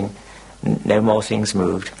haunting, no more things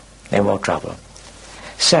moved, no more trouble.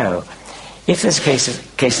 So, if there's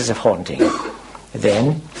cases of haunting,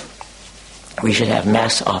 then we should have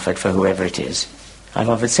Mass offered for whoever it is. I've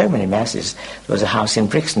offered so many Masses. There was a house in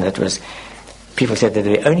Brixton that was... People said that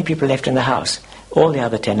they were the only people left in the house. All the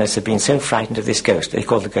other tenants had been so frightened of this ghost. They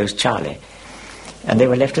called the ghost Charlie. And they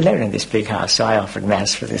were left alone in this big house, so I offered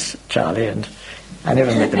Mass for this Charlie, and I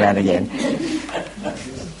never met the man again.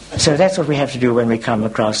 So that's what we have to do when we come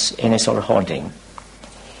across any sort of haunting.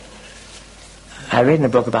 I read in a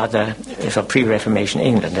book about the sort of pre-Reformation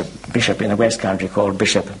England, a bishop in the West Country called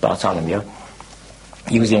Bishop Bartholomew.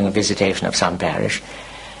 He was doing a visitation of some parish,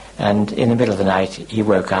 and in the middle of the night he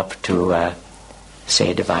woke up to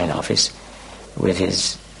say a divine office with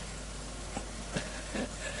his...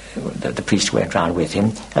 The priest went round with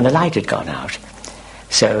him, and the light had gone out.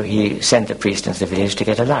 So he sent the priest into the village to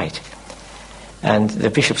get a light. And the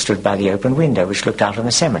bishop stood by the open window which looked out on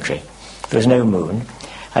the cemetery. There was no moon,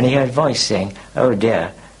 and he heard a voice saying, "Oh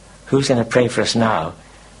dear, who's going to pray for us now?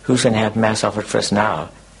 Who's going to have Mass offered for us now?"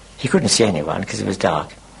 He couldn't see anyone because it was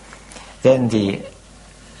dark. Then the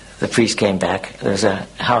priest came back. There was a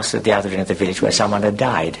house at the other end of the village where someone had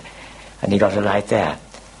died, and he got a light there.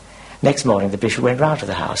 Next morning the bishop went round to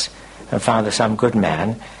the house and found that some good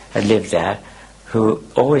man had lived there who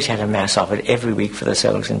always had a Mass offered every week for the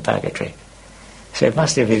souls in purgatory. So it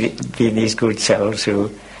must have been these good souls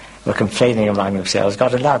who were complaining among themselves.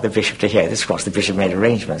 God allowed the bishop to hear this. Of course, the bishop made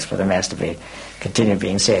arrangements for the Mass to continue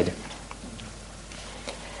being said.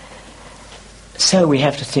 So we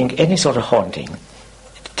have to think any sort of haunting.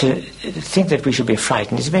 To think that we should be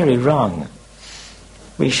frightened is very wrong.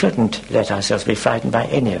 We shouldn't let ourselves be frightened by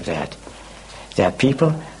any of that. There are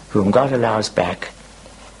people whom God allows back.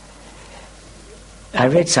 I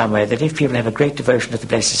read somewhere that if people have a great devotion to the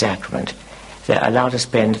Blessed Sacrament, they're allowed to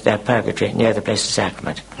spend their purgatory near the Blessed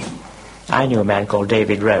Sacrament. I knew a man called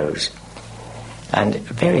David Rose, and a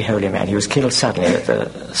very holy man. He was killed suddenly.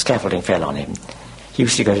 The scaffolding fell on him. He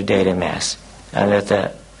used to go to daily Mass, and at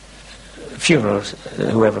the funerals,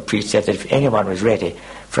 whoever preached said that if anyone was ready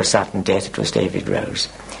for a sudden death, it was David Rose.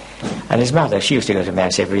 And his mother, she used to go to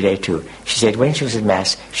Mass every day too. She said when she was at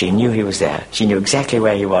Mass, she knew he was there. She knew exactly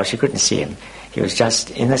where he was. She couldn't see him. He was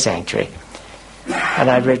just in the sanctuary. And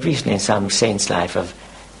I read recently in some saint's life of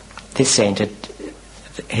this saint,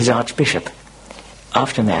 his archbishop.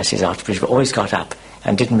 After Mass, his archbishop always got up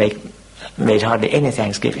and made hardly any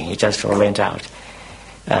thanksgiving. He just all went out.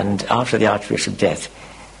 And after the archbishop's death,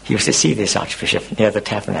 he used to see this archbishop near the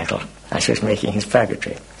tabernacle as he was making his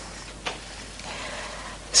purgatory.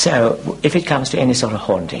 So, if it comes to any sort of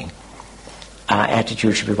haunting, our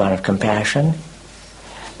attitude should be one of compassion,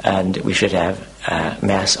 and we should have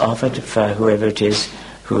Mass offered for whoever it is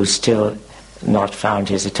who's still not found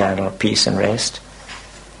his eternal peace and rest.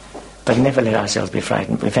 But never let ourselves be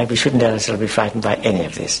frightened. In fact, we shouldn't let ourselves be frightened by any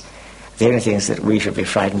of this. The only things that we should be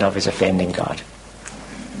frightened of is offending God.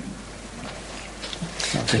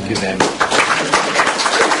 Thank you very much.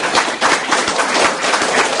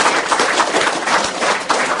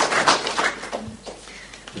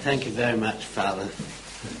 Thank you very much, Father.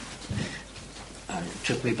 It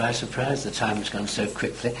took me by surprise. The time has gone so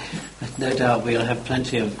quickly. But no doubt we'll have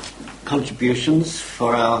plenty of contributions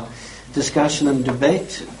for our discussion and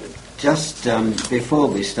debate. Just before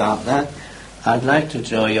we start that, I'd like to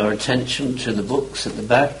draw your attention to the books at the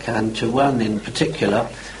back, and to one in particular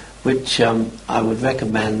which I would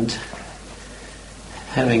recommend,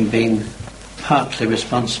 having been partly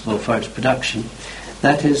responsible for its production.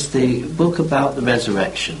 That is the book about the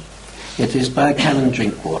resurrection. It is by Canon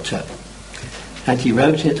Drinkwater, and he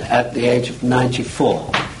wrote it at the age of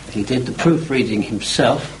 94. He did the proofreading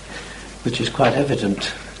himself, which is quite evident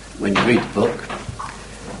when you read the book.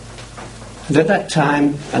 And at that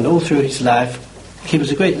time, and all through his life, he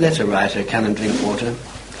was a great letter writer, Canon Drinkwater,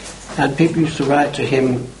 and people used to write to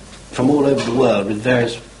him from all over the world with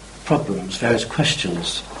various problems, various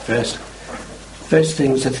questions, various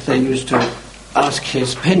things that they used to ask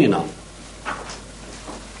his opinion on.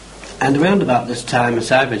 And around about this time, as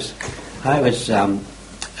I was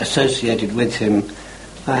associated with him,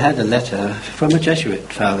 I had a letter from a Jesuit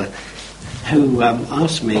father who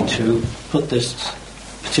asked me to put this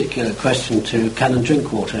particular question to Canon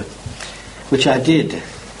Drinkwater, which I did.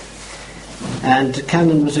 And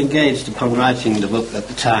Canon was engaged upon writing the book at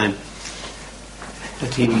the time,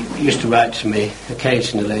 but he used to write to me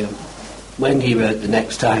occasionally. When he wrote the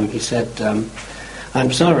next time, he said,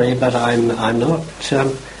 "I'm sorry, but I'm not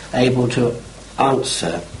able to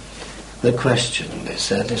answer the question." They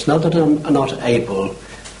said, "It's not that I'm not able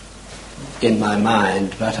in my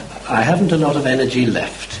mind, but I haven't a lot of energy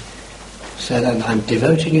left. So then I'm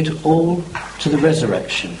devoting it all to the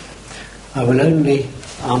resurrection. I will only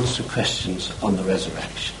answer questions on the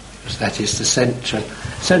resurrection, because that is the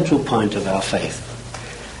central point of our faith."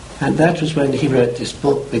 And that was when he wrote this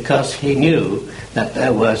book, because he knew that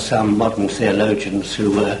there were some modern theologians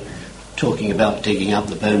who were talking about digging up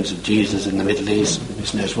the bones of Jesus in the Middle East, and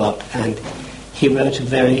who knows what, and he wrote a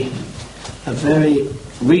very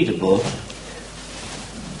readable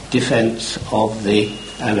defence of the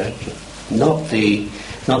not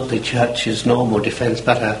the church's normal defence,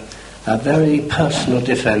 but a very personal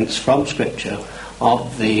defence from Scripture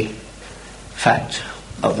of the fact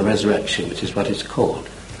of the resurrection, which is what it's called.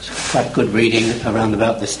 It's quite good reading around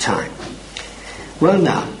about this time. Well,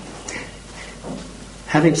 now,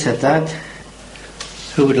 having said that,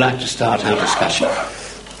 who would like to start our discussion?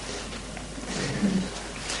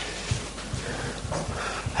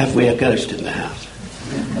 Have we a ghost in the house?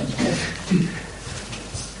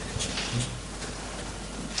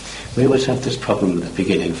 We always have this problem at the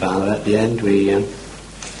beginning, Father. At the end, we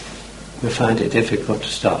find it difficult to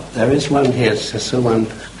stop. There is one here, so one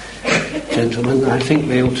gentleman. I think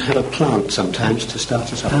we ought to have a plant sometimes to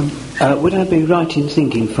start us off. Would I be right in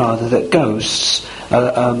thinking, Father, that ghosts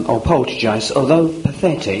or poltergeists, although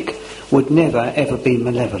pathetic, would never ever be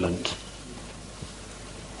malevolent?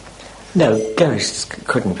 No, ghosts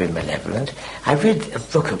couldn't be malevolent. I read a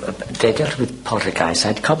book, they dealt with poltergeists.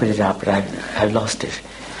 I'd copied it out, but I lost it,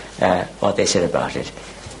 what they said about it.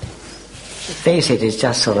 They said it's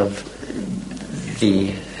just sort of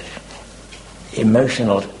the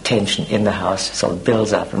emotional tension in the house sort of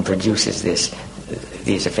builds up and produces these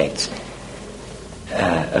effects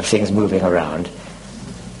of things moving around.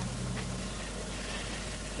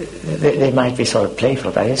 They might be sort of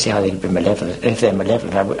playful, but I don't see how they could be malevolent. If they're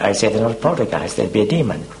malevolent, I'd say they're not a poltergeist, they'd be a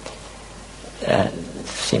demon. It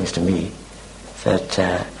seems to me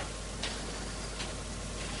that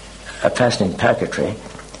a person in purgatory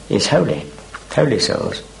is holy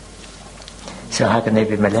souls. So how can they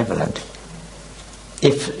be malevolent?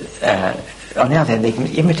 If, on the other hand, they can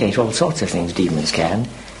imitate all sorts of things, demons can.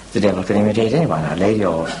 The devil can imitate anyone, Our Lady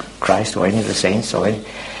or Christ or any of the saints.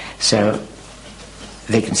 So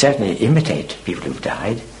they can certainly imitate people who've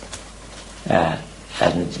died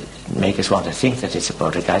and make us want to think that it's a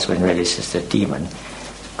poltergeist when really it's just a demon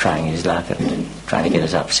trying his luck and trying to get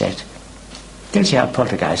us upset. Don't see how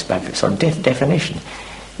poltergeist, by sort of definition,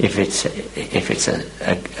 if it's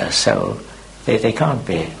a soul, they can't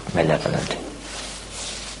be malevolent.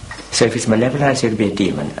 So if it's malevolent, I say it would be a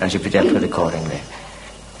demon and should be dealt with accordingly.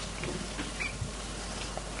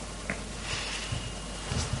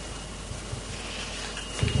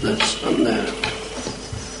 That's one there.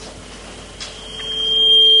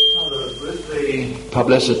 With the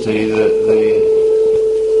publicity that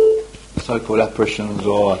the so-called apparitions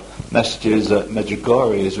or messages that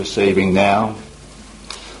Medjugorje is receiving now,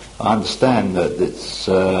 I understand that it's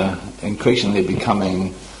increasingly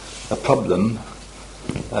becoming a problem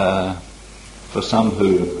for some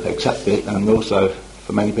who accept it and also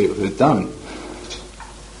for many people who don't.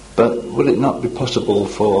 But would it not be possible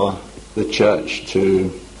for the Church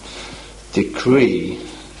to decree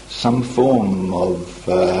some form of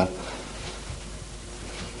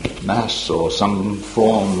mass or some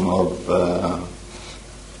form of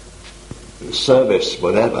service,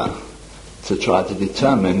 whatever, to try to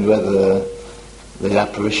determine whether the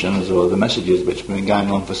apparitions or the messages which have been going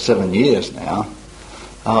on for 7 years now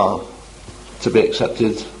are to be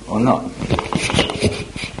accepted or not?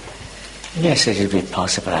 Yes, it would be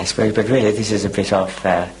possible, I suppose, but really this is a bit of...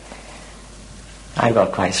 I've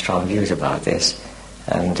got quite strong views about this,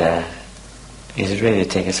 and it would really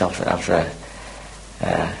take us off after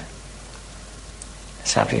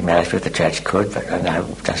something else that the Church could, but I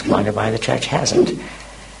just wonder why the Church hasn't.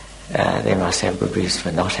 They must have good reasons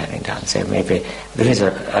for not having done so. Maybe there is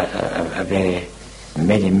a very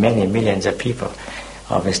many millions of people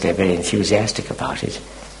obviously are very enthusiastic about it,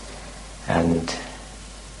 and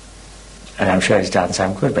I'm sure it's done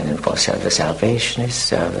some good, but of course so the Salvationists,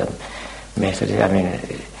 so the Methodists. I mean,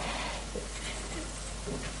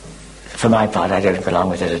 for my part, I don't belong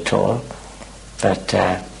with it at all, but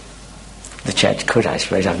the Church could, I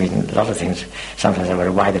suppose. I mean, a lot of things, sometimes I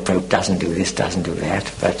wonder why the Pope doesn't do this, doesn't do that,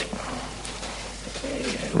 but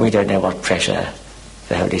we don't know what pressure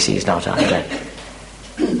the Holy See is not under.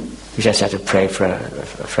 We just have to pray for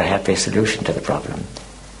a happy solution to the problem.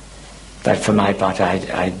 But for my part,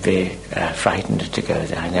 I'd be frightened to go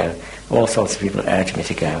there. I know all sorts of people urge me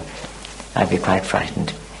to go. I'd be quite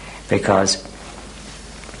frightened, because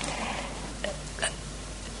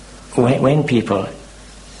when people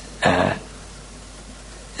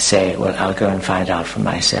say, well, I'll go and find out for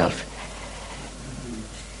myself,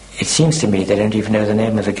 it seems to me they don't even know the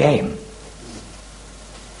name of the game,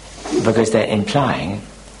 because they're implying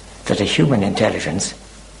that a human intelligence,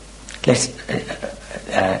 let's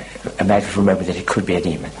imagine for a moment that it could be a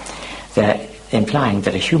demon, they're implying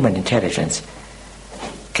that a human intelligence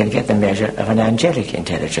can get the measure of an angelic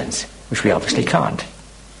intelligence, which we obviously can't.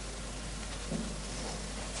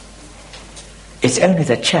 it's only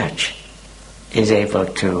the church is able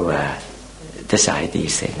to decide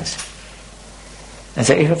these things. And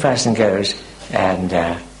so if a person goes and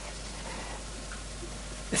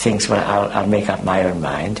thinks, well, I'll make up my own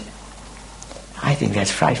mind, I think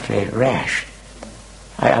that's frightfully rash.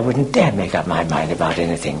 I wouldn't dare make up my mind about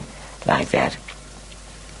anything like that.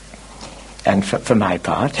 And for my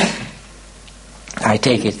part, I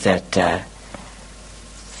take it that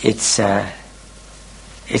it's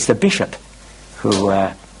the bishop who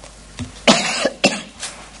has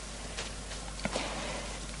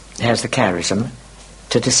the charism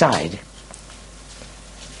to decide.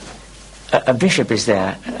 A bishop is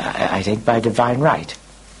there, I think, by divine right.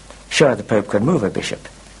 Sure, the Pope can move a bishop.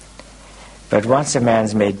 But once a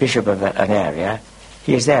man's made bishop of an area,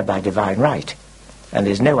 he is there by divine right. And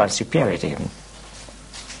there's no one superior to him.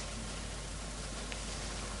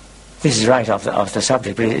 This is right off the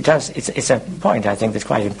subject, but it's a point I think that's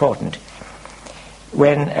quite important.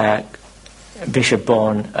 When Bishop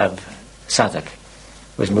Bourne of Southwark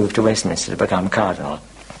was moved to Westminster to become cardinal,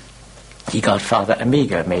 he got Father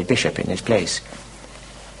Amigo made bishop in his place.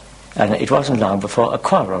 And it wasn't long before a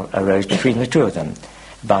quarrel arose between the two of them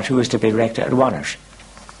about who was to be rector at Wonersh.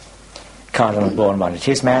 Cardinal Bourne wanted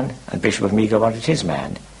his man, and Bishop Amigo wanted his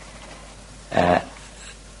man.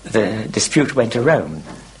 The dispute went to Rome,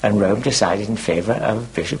 and Rome decided in favour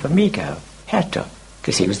of Bishop Amigo. Had to,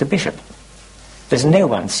 because he was the bishop. There's no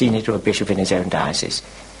one senior to a bishop in his own diocese.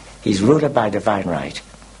 He's ruler by divine right.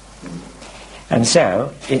 And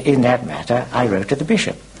so, in that matter, I wrote to the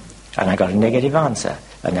bishop, and I got a negative answer,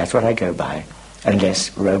 and that's what I go by,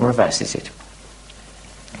 unless Rome reverses it.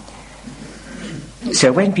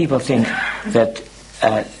 So when people think that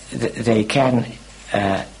they can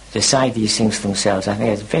decide these things for themselves, I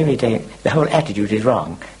think it's the whole attitude is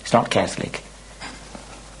wrong. It's not Catholic.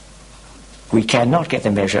 We cannot get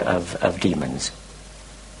the measure of demons.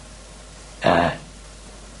 They're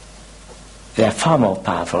far more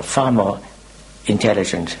powerful, far more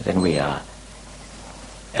intelligent than we are.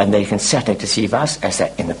 And they can certainly deceive us, as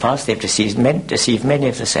in the past they've deceived many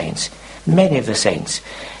of the saints. Many of the saints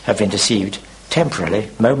have been deceived temporarily,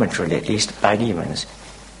 momentarily at least, by demons.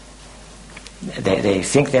 They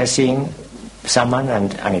think they're seeing someone,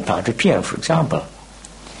 and I mean Padre Pio, for example.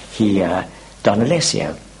 Don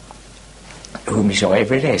Alessio, whom he saw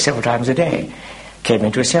every day, several times a day, came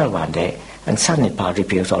into a cell one day, and suddenly Padre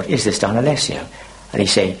Pio thought, is this Don Alessio? And he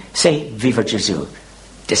said, say, Viva Gesù,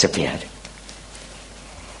 disappeared.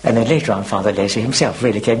 And then later on, Father Alessio himself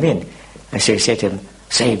really came in, and so he said to him,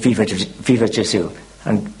 say, Viva Gesù.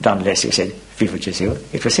 And Don Alessio said, Viva Gesù.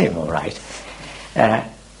 It was him, all right.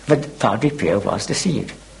 But Padre Pio was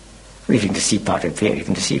deceived. Well, if you can deceive Padre Pio, you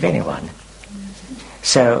can deceive anyone.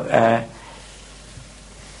 So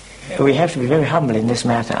we have to be very humble in this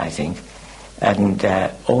matter, I think, and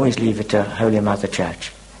always leave it to Holy Mother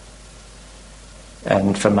Church.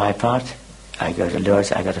 And for my part, I go to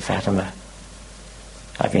Lourdes, I go to Fatima,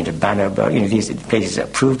 I've been to Bannockburn, these places are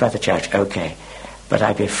approved by the Church, okay. But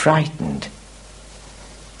I'd be frightened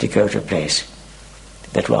to go to a place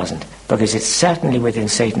that wasn't, because it's certainly within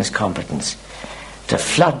Satan's competence to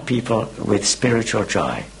flood people with spiritual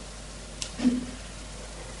joy,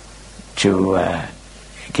 to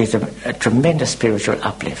give them a tremendous spiritual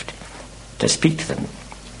uplift, to speak to them.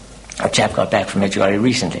 A chap got back from Medjugorje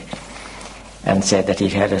recently and said that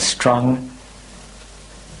he'd had a strong,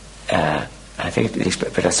 but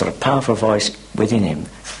a sort of powerful voice within him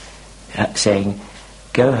saying,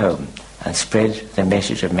 go home and spread the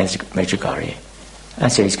message of Medjugorje.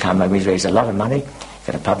 And so he's come, and we've raised a lot of money,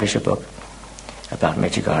 going to publish a book about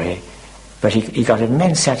Medjugorje. But he got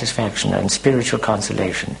immense satisfaction and spiritual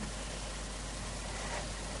consolation.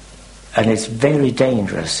 And it's very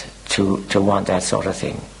dangerous to want that sort of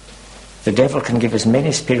thing. The devil can give us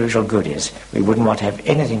many spiritual goodies. We wouldn't want to have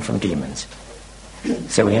anything from demons.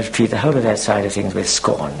 So we have to treat the whole of that side of things with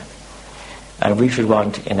scorn. And we should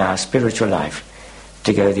want in our spiritual life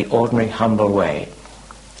to go the ordinary, humble way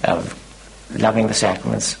of loving the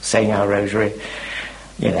sacraments, saying our rosary,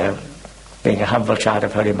 being a humble child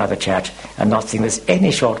of Holy Mother Church, and not think there's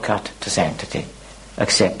any shortcut to sanctity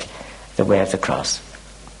except the way of the cross.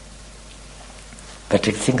 But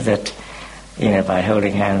to think that, by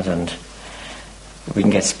holding hands and we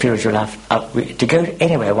can get spiritual to go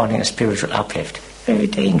anywhere wanting a spiritual uplift, very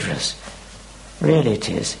dangerous. Really it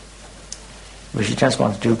is. We should just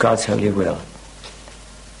want to do God's holy will.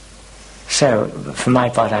 So, for my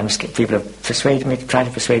part, people have persuaded me, tried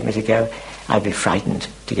to persuade me to go. I'd be frightened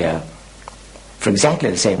to go. For exactly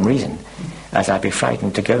the same reason as I'd be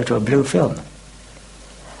frightened to go to a blue film.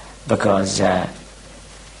 Because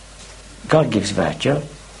God gives virtue,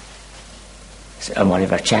 And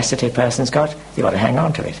whatever chastity a person's got, you've got to hang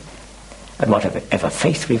on to it. And whatever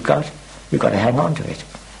faith we've got to hang on to it.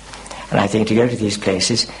 And I think to go to these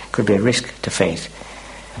places could be a risk to faith.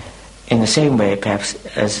 In the same way, perhaps,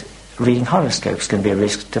 as reading horoscopes can be a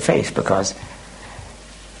risk to faith, because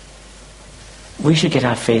we should get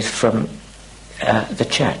our faith from the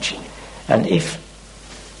church. And if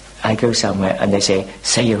I go somewhere and they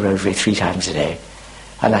say your rosary 3 times a day,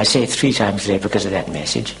 and I say it 3 times a day because of that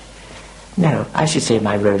message, no, I should say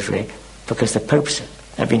my rosary because the popes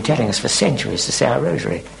have been telling us for centuries to say our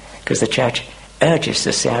rosary, because the church urges us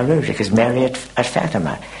to say our rosary, because Mary at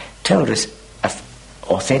Fatima told us,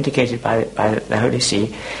 authenticated by the Holy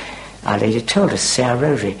See, Our Lady told us to say our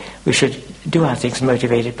rosary. We should do our things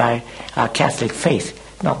motivated by our Catholic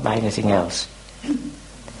faith, not by anything else.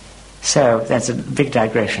 So that's a big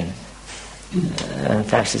digression.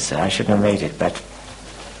 Perhaps I shouldn't have made it, but...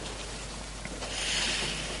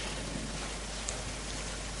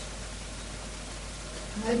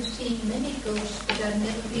 I've seen many ghosts, but I've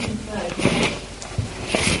never been frightened.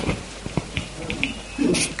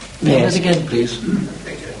 Yes. Again, please.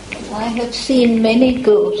 I have seen many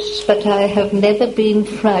ghosts, but I have never been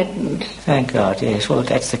frightened. Thank God, yes. Well,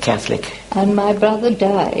 that's the Catholic. And my brother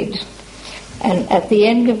died. And at the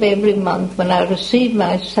end of every month, when I received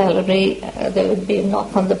my salary, there would be a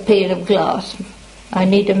knock on the pane of glass. I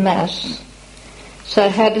need a mass. So I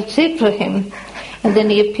had it said for him. And then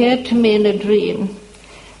he appeared to me in a dream.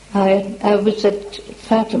 I was at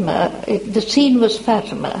Fatima. The scene was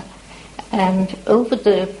Fatima. And over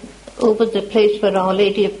the place where Our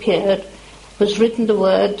Lady appeared was written the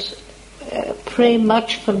words, pray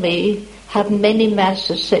much for me, have many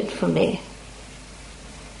masses said for me.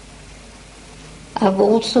 I've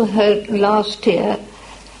also heard last year,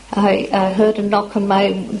 I heard a knock on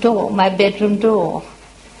my door, my bedroom door,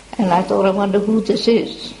 and I thought, I wonder who this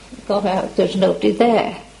is. Got out, there's nobody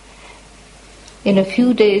there. In a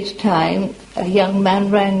few days' time, a young man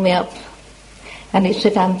rang me up, and he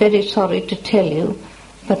said, I'm very sorry to tell you,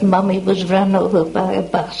 but Mummy was run over by a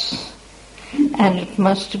bus. And it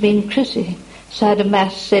must have been Chrissy. So I had a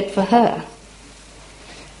mass said for her.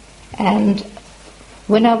 And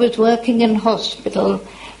when I was working in hospital,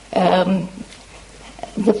 the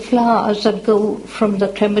flowers that go from the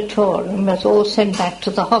crematorium was all sent back to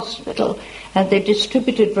the hospital, and they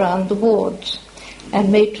distributed round the wards.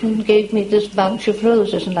 And matron gave me this bunch of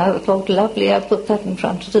roses, and I thought, lovely, I put that in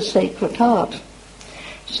front of the Sacred Heart.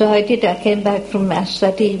 So I did. I came back from Mass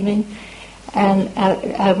that evening, and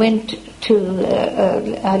I went to,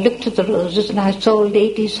 I looked at the roses, and I saw a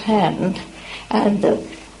lady's hand, and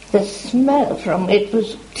the smell from it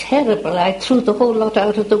was terrible. I threw the whole lot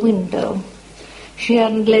out of the window. She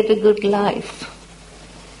hadn't led a good life.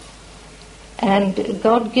 And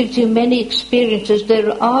God gives you many experiences.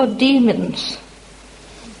 There are demons.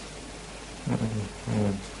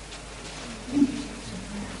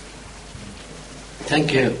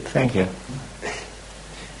 Thank you. Thank you.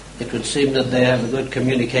 It would seem that they have a good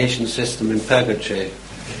communication system in purgatory.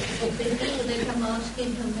 But they do, they come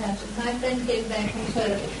asking for mass. My friend came back and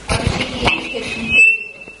said, I was sitting in the kitchen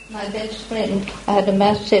table, my best friend, I had a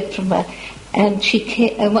mass set from her, and she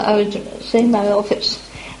came, I was in my office,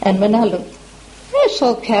 and when I looked, I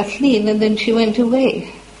saw Kathleen, and then she went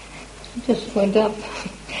away. She just went up.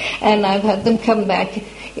 And I've had them come back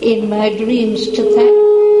in my dreams to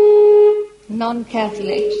thank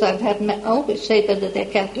non-Catholics. I always say that they're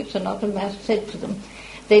Catholics and not a mass said to them.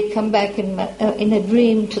 They'd come back in a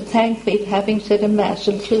dream to thank me for having said a mass,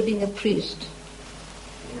 including a priest.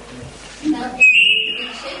 Now, in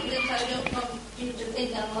saying this, I don't want you to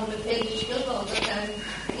think I'm on a pedestal or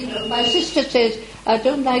that my sister says, I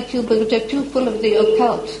don't like you because you're too full of the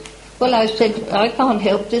occult. Well, I said, I can't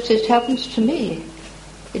help this. It happens to me.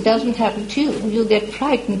 It doesn't happen to you. You get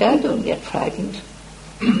frightened. I don't get frightened.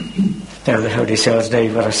 No, the Holy Souls know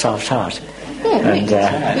you've got a soft heart.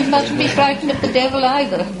 Yeah, you mustn't be frightened of the devil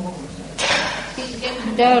either. He's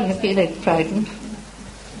getting down if you get frightened.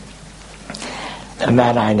 A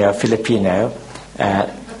man I know, Filipino,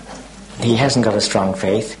 he hasn't got a strong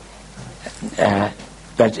faith,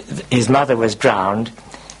 but his mother was drowned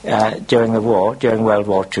during the war, during World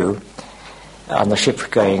War II, on the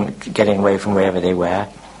ship getting away from wherever they were.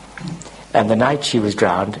 And the night she was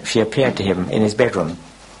drowned, she appeared to him in his bedroom.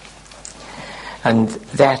 And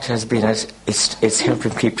that has been, it's helped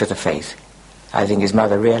him keep to the faith. I think his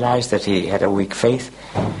mother realized that he had a weak faith,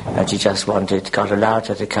 and she just God allowed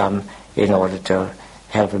her to come in order to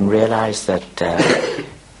help him realize that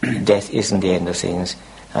death isn't the end of things.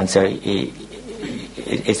 And so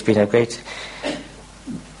it's been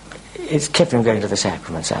it's kept him going to the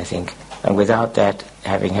sacraments, I think. And without that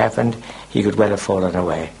having happened, he could well have fallen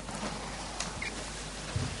away.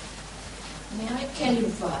 May I tell you,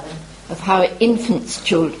 Father, of how infant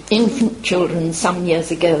children some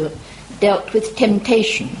years ago dealt with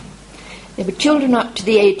temptation. They were children up to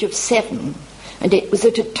the age of 7, and it was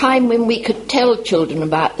at a time when we could tell children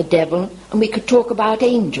about the devil and we could talk about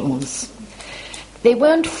angels. They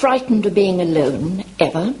weren't frightened of being alone,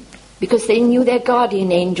 ever, because they knew their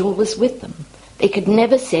guardian angel was with them. They could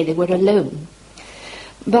never say they were alone.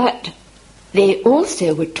 But they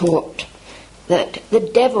also were taught that the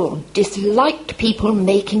devil disliked people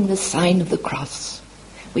making the sign of the cross.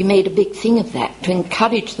 We made a big thing of that to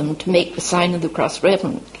encourage them to make the sign of the cross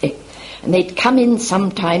reverently. And they'd come in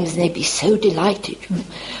sometimes and they'd be so delighted.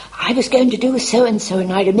 I was going to do so-and-so,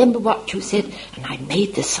 and I remember what you said, and I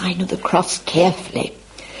made the sign of the cross carefully.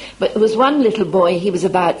 But there was one little boy, he was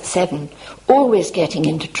about 7, always getting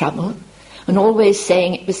into trouble, and always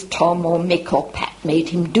saying it was Tom or Mick or Pat made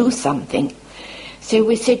him do something. So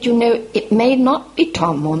we said, you know, it may not be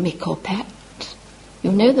Tom or Mick or Pat.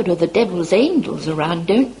 You know there are the devil's angels around,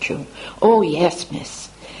 don't you? Oh, yes, miss.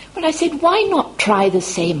 But I said, why not try the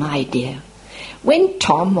same idea? When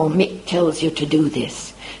Tom or Mick tells you to do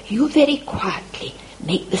this, you very quietly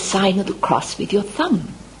make the sign of the cross with your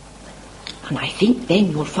thumb. And I think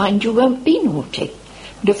then you'll find you won't be naughty.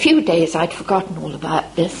 And a few days I'd forgotten all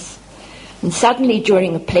about this. And suddenly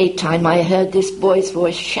during a playtime I heard this boy's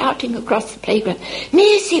voice shouting across the playground,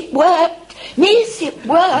 Miss, it worked! Miss, it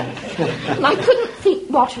worked! And I couldn't think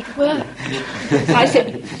what had worked. I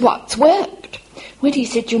said, what's worked? Well, he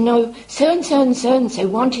said, you know, so-and-so and so-and-so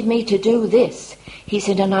wanted me to do this. He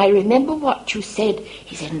said, and I remember what you said.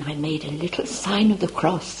 He said, and I made a little sign of the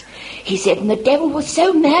cross. He said, and the devil was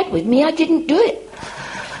so mad with me I didn't do it.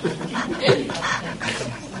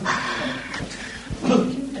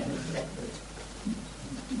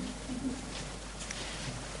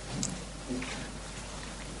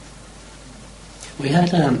 We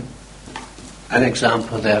had an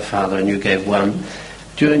example there, Father, and you gave one.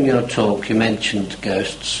 During your talk, you mentioned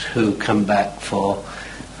ghosts who come back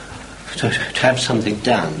to have something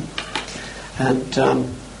done. And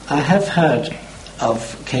I have heard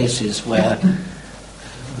of cases where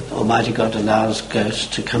Almighty God allows ghosts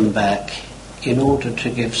to come back in order to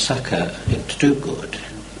give succour, to do good.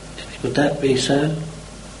 Would that be so?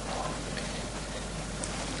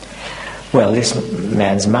 Well, this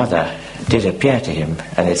man's mother did appear to him,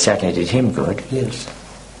 and it certainly did him good. Yes.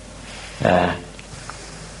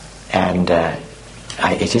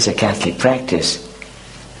 It is a Catholic practice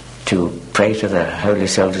to pray to the holy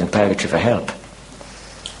souls in purgatory for help.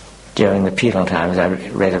 During the penal times, I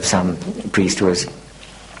read of some priest who was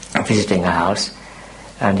visiting a house,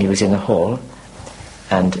 and he was in the hall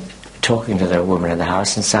and talking to the woman in the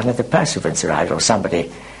house, and suddenly the pursuivants arrived, or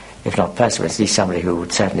somebody, if not pursuivants, at least somebody who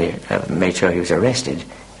would certainly have made sure he was arrested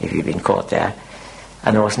if he'd been caught there.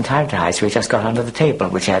 And there wasn't time to hide, so he just got under the table,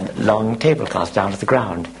 which had long tablecloth down to the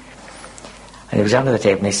ground. And he was under the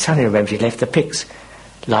table, and he suddenly remembered he'd left the pyx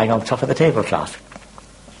lying on top of the tablecloth.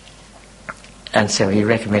 And so he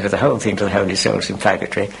recommended the whole thing to the holy souls in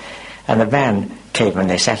purgatory. And the man came and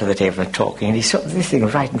they sat at the table and talking, and he saw this thing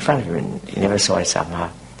right in front of him, and he never saw it somehow.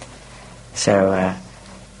 So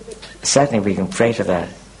certainly we can pray to the...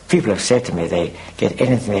 People have said to me they get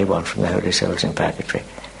anything they want from the holy souls in purgatory.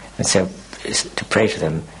 And so to pray to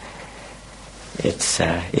them,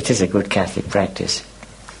 it is a good Catholic practice.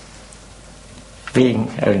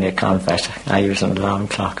 Being only a convert, I use an alarm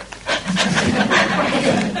clock. I've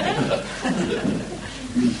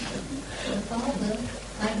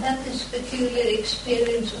had this peculiar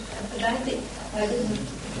experience, but I think I didn't know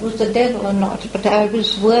if it was the devil or not, but I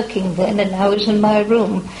was working then and I was in my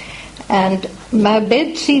room and my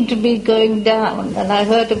bed seemed to be going down and I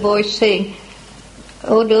heard a voice saying,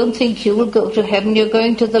 oh, don't think you will go to heaven, you're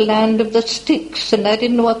going to the land of the Styx. And I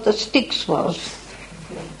didn't know what the Styx was.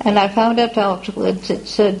 And I found out afterwards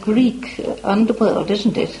it's a Greek underworld,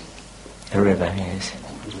 isn't it? A river, yes.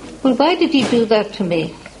 Well, why did he do that to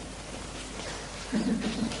me?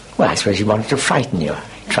 Well, I suppose he wanted to frighten you,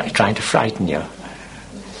 trying to frighten you.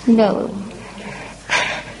 No.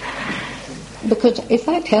 Because if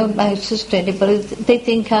I tell my sister anybody, they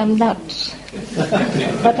think I'm nuts.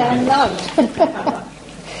 But I'm not.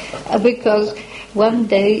 Because one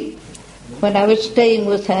day, when I was staying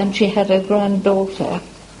with her, and she had a granddaughter,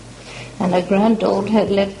 and her granddaughter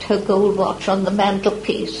had left her gold watch on the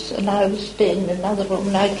mantelpiece, and I was staying in another room,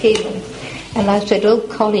 and I came in, and I said, oh,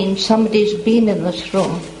 Colleen, somebody's been in this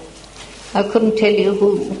room. I couldn't tell you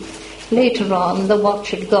who. Later on, the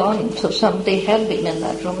watch had gone, so somebody had been in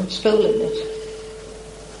that room and stolen it.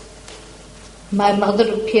 My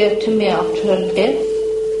mother appeared to me after her death,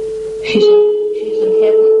 She's in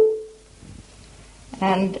heaven.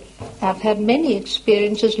 And I've had many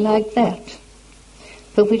experiences like that,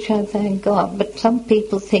 for which I thank God. But some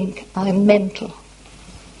people think I'm mental.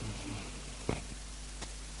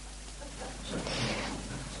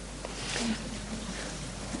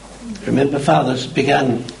 Remember, Father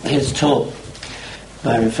began his talk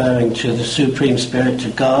by referring to the Supreme Spirit, to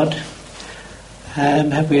God.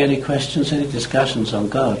 Have we any questions, any discussions on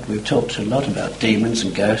God? We've talked a lot about demons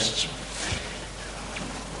and ghosts.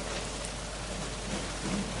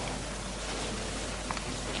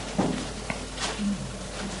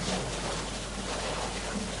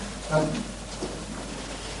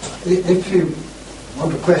 If you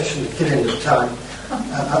want a question to fill in the time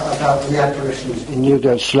about the apparitions in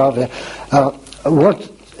Yugoslavia, what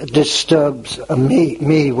disturbs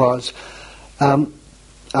me was,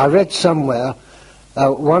 I read somewhere,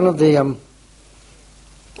 one of the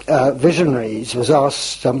visionaries was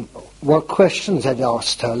asked what questions had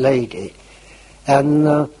asked her lady,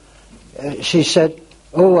 and she said,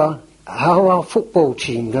 how are our football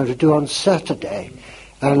team going to do on Saturday?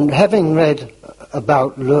 And having read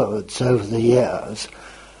about Lourdes over the years,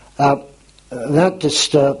 that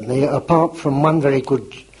disturbed me, apart from one very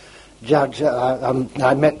good judge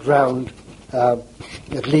I met round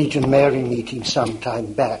at Legion Mary meeting some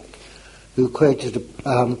time back, who quoted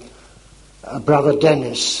Brother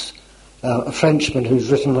Dennis, a Frenchman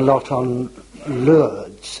who's written a lot on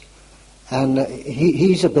Lourdes, and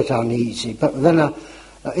he's a bit uneasy. But then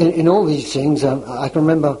in all these things, I can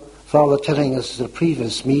remember Father telling us at a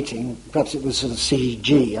previous meeting, perhaps it was at the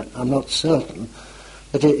CEG, I'm not certain,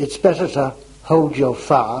 that it's better to hold your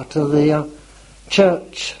fire till the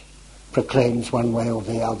Church proclaims one way or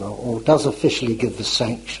the other, or does officially give the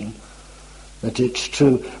sanction that it's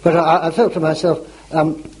true. But I felt to myself,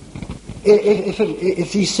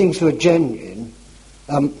 if these things were genuine,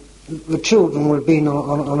 the children would have been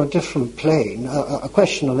on a different plane. A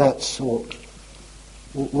question of that sort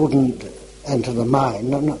wouldn't enter the mind.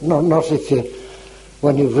 Not if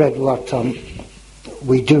when you've read what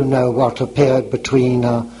we do know what appeared between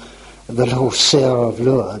the little seer of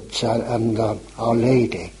Lourdes and Our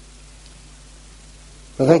Lady.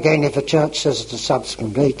 But again, if a church says at a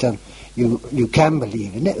subsequent date you can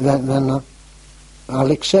believe in it, then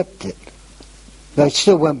I'll accept it. But it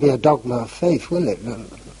still won't be a dogma of faith, will it? No.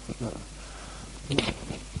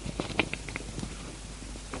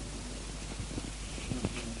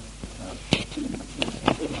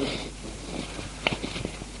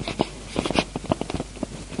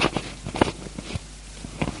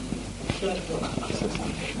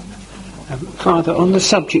 Father, on the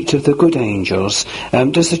subject of the good angels,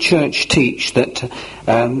 does the Church teach that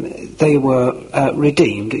they were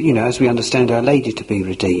redeemed, as we understand Our Lady to be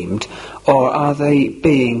redeemed, or are they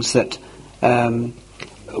beings that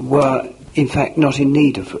were in fact not in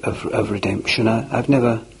need of redemption? I've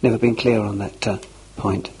never been clear on that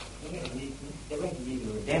point. They were in need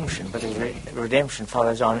of redemption, but redemption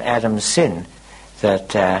follows on Adam's sin, that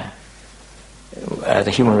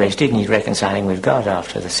the human race did need reconciling with God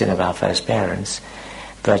after the sin of our first parents,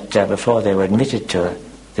 but before they were admitted to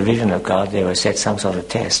the vision of God, they were set some sort of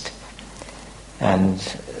test, and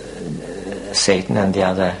Satan and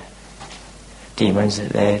the demons,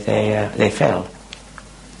 they fell.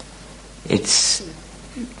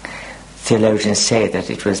 Theologians say that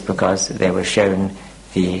it was because they were shown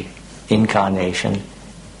the incarnation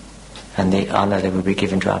and the honor that would be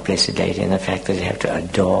given to our Blessed Lady, and the fact that they have to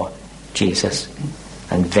adore Jesus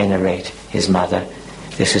and venerate his mother.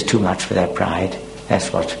 This is too much for their pride.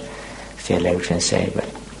 That's what theologians say. But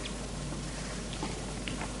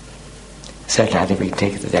certainly I think we can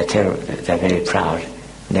take it that they're very proud,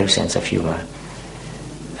 no sense of humour.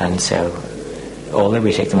 And so, although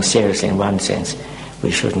we take them seriously in one sense,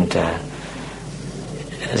 we shouldn't,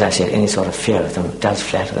 as I said, any sort of fear of them does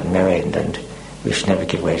flatter them no end, and we should never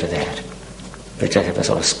give way to that. We just have a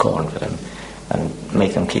sort of scorn for them and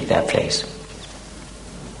make them keep their place.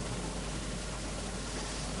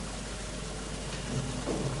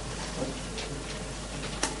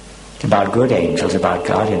 About good angels, about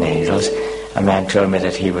guardian angels, a man told me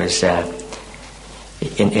that he was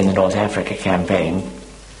in the North Africa campaign,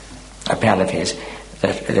 a pal of his,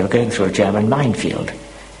 that they were going through a German minefield,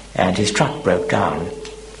 and his truck broke down,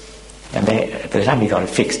 and by the time he got it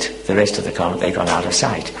fixed, the rest of the car, they'd gone out of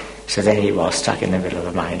sight. So there he was, stuck in the middle of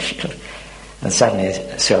a minefield. And suddenly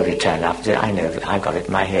a soldier turned up and said, I know, I've got it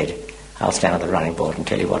in my head. I'll stand on the running board and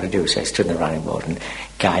tell you what to do. So I stood on the running board and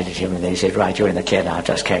guided him, and then he said, right, you're in the clear now,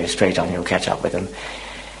 just carry straight on, you'll catch up with him.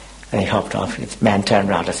 And he hopped off. The man turned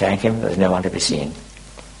round to thank him, there was no one to be seen.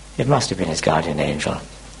 It must have been his guardian angel.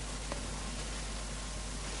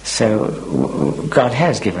 So God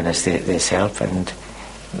has given us this help, and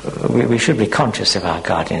we should be conscious of our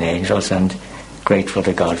guardian angels and grateful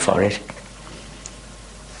to God for it.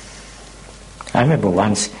 I remember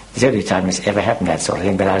once, the only time it's ever happened that sort of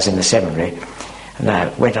thing, but I was in the seminary, and I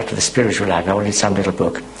went up to the spiritual library. I wanted some little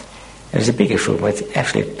book. There was a biggish room with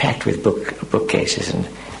actually packed with bookcases and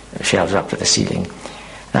shelves up to the ceiling.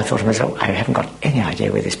 And I thought to myself, I haven't got any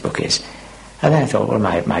idea where this book is. And then I thought, well,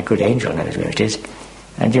 my good angel knows where it is.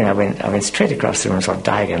 And I went straight across the room, sort of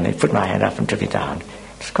diagonally, put my hand up and took it down.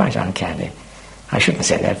 It's quite uncanny. I shouldn't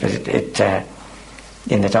say that, but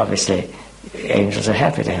in that obviously angels are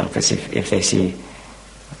happy to help us if they see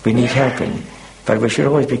we need helping. But we should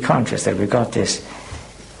always be conscious that we've got this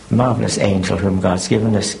marvelous angel whom God's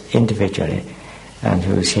given us individually and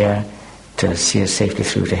who's here to see us safely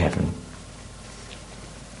through to heaven.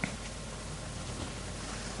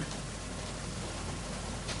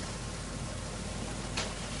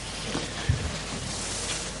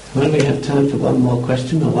 Well, we have time for one more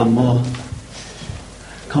question or one more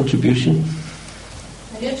contribution.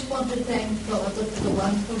 I just want to thank Father for the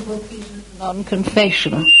wonderful book he's written on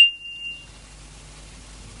confession. Very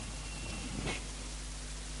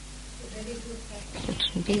good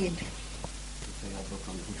practice indeed.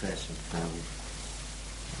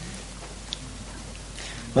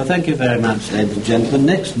 Well, thank you very much, ladies and gentlemen.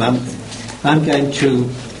 Next month, I'm going to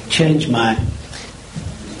change my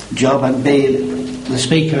job and be the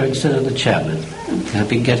speaker instead of the chairman. I've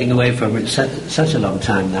been getting away from it such a long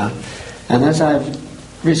time now. And as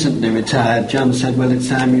I've recently retired, John said, well, it's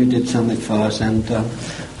time you did something for us. And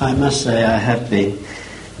I must say I have been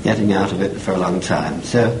getting out of it for a long time.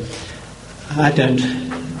 So I don't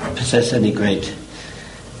possess any great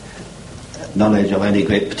knowledge of any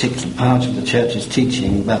great particular part of the Church's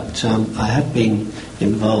teaching, but I have been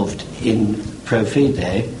involved in Pro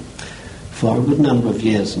Fide for a good number of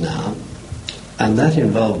years now, and that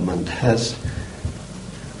involvement has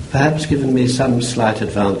perhaps given me some slight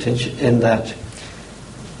advantage in that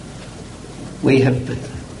we have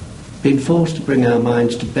been forced to bring our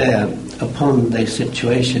minds to bear upon the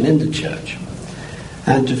situation in the Church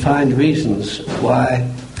and to find reasons why,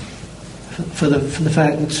 for the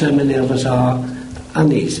fact that so many of us are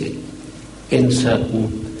uneasy in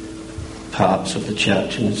certain parts of the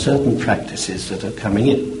Church and certain practices that are coming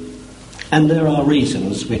in. And there are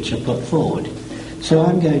reasons which are put forward. So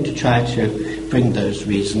I'm going to try to bring those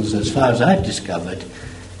reasons, as far as I've discovered,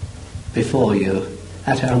 before you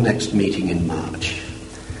at our next meeting in March.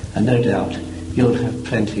 And no doubt you'll have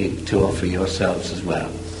plenty to offer yourselves as well.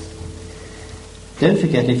 Don't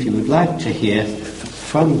forget, if you would like to hear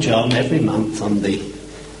from John every month on the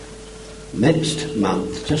next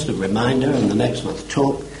month, just a reminder, and the next month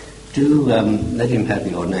talk, do let him have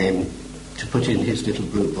your name to put in his little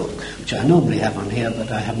blue book, which I normally have on here,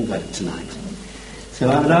 but I haven't got it tonight. So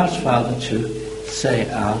I would ask Father to say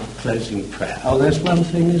our closing prayer. Oh, there's one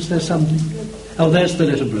thing. Is there something? Oh, there's the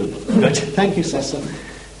little blue book. Good. Thank you, Cecil.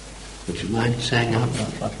 Would you mind saying out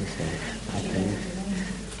what we say?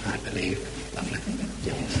 I believe. Lovely.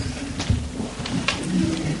 Yes.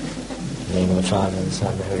 In the name of the Father, and the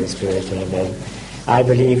Son, and the Holy Spirit, amen. I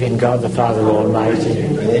believe in God the Father Almighty,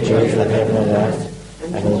 creator of heaven and earth,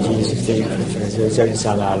 and in Jesus, his only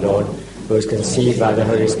Son, our Lord, who was conceived by the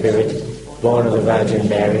Holy Spirit, born of the Virgin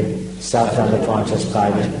Mary, suffered under Pontius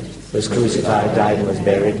Pilate, was crucified, died, and was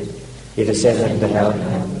buried. He descended into hell.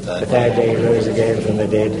 The third day he rose again from the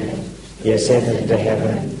dead. He ascended into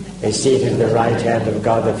heaven, is seated at the right hand of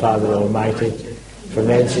God the Father Almighty. From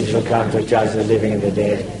thence he shall come to judge the living and the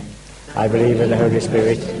dead. I believe in the Holy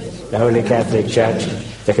Spirit, the Holy Catholic Church,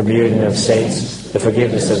 the communion of saints, the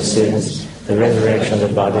forgiveness of sins, the resurrection of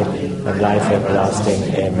the body, and life everlasting.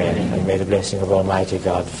 Amen. And may the blessing of Almighty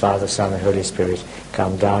God, Father, Son, and Holy Spirit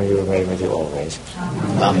come down you and remain with you always.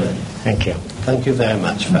 Amen. Thank you. Thank you very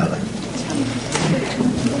much, Father.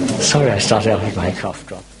 Sorry I started off with my cough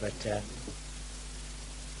drop, but...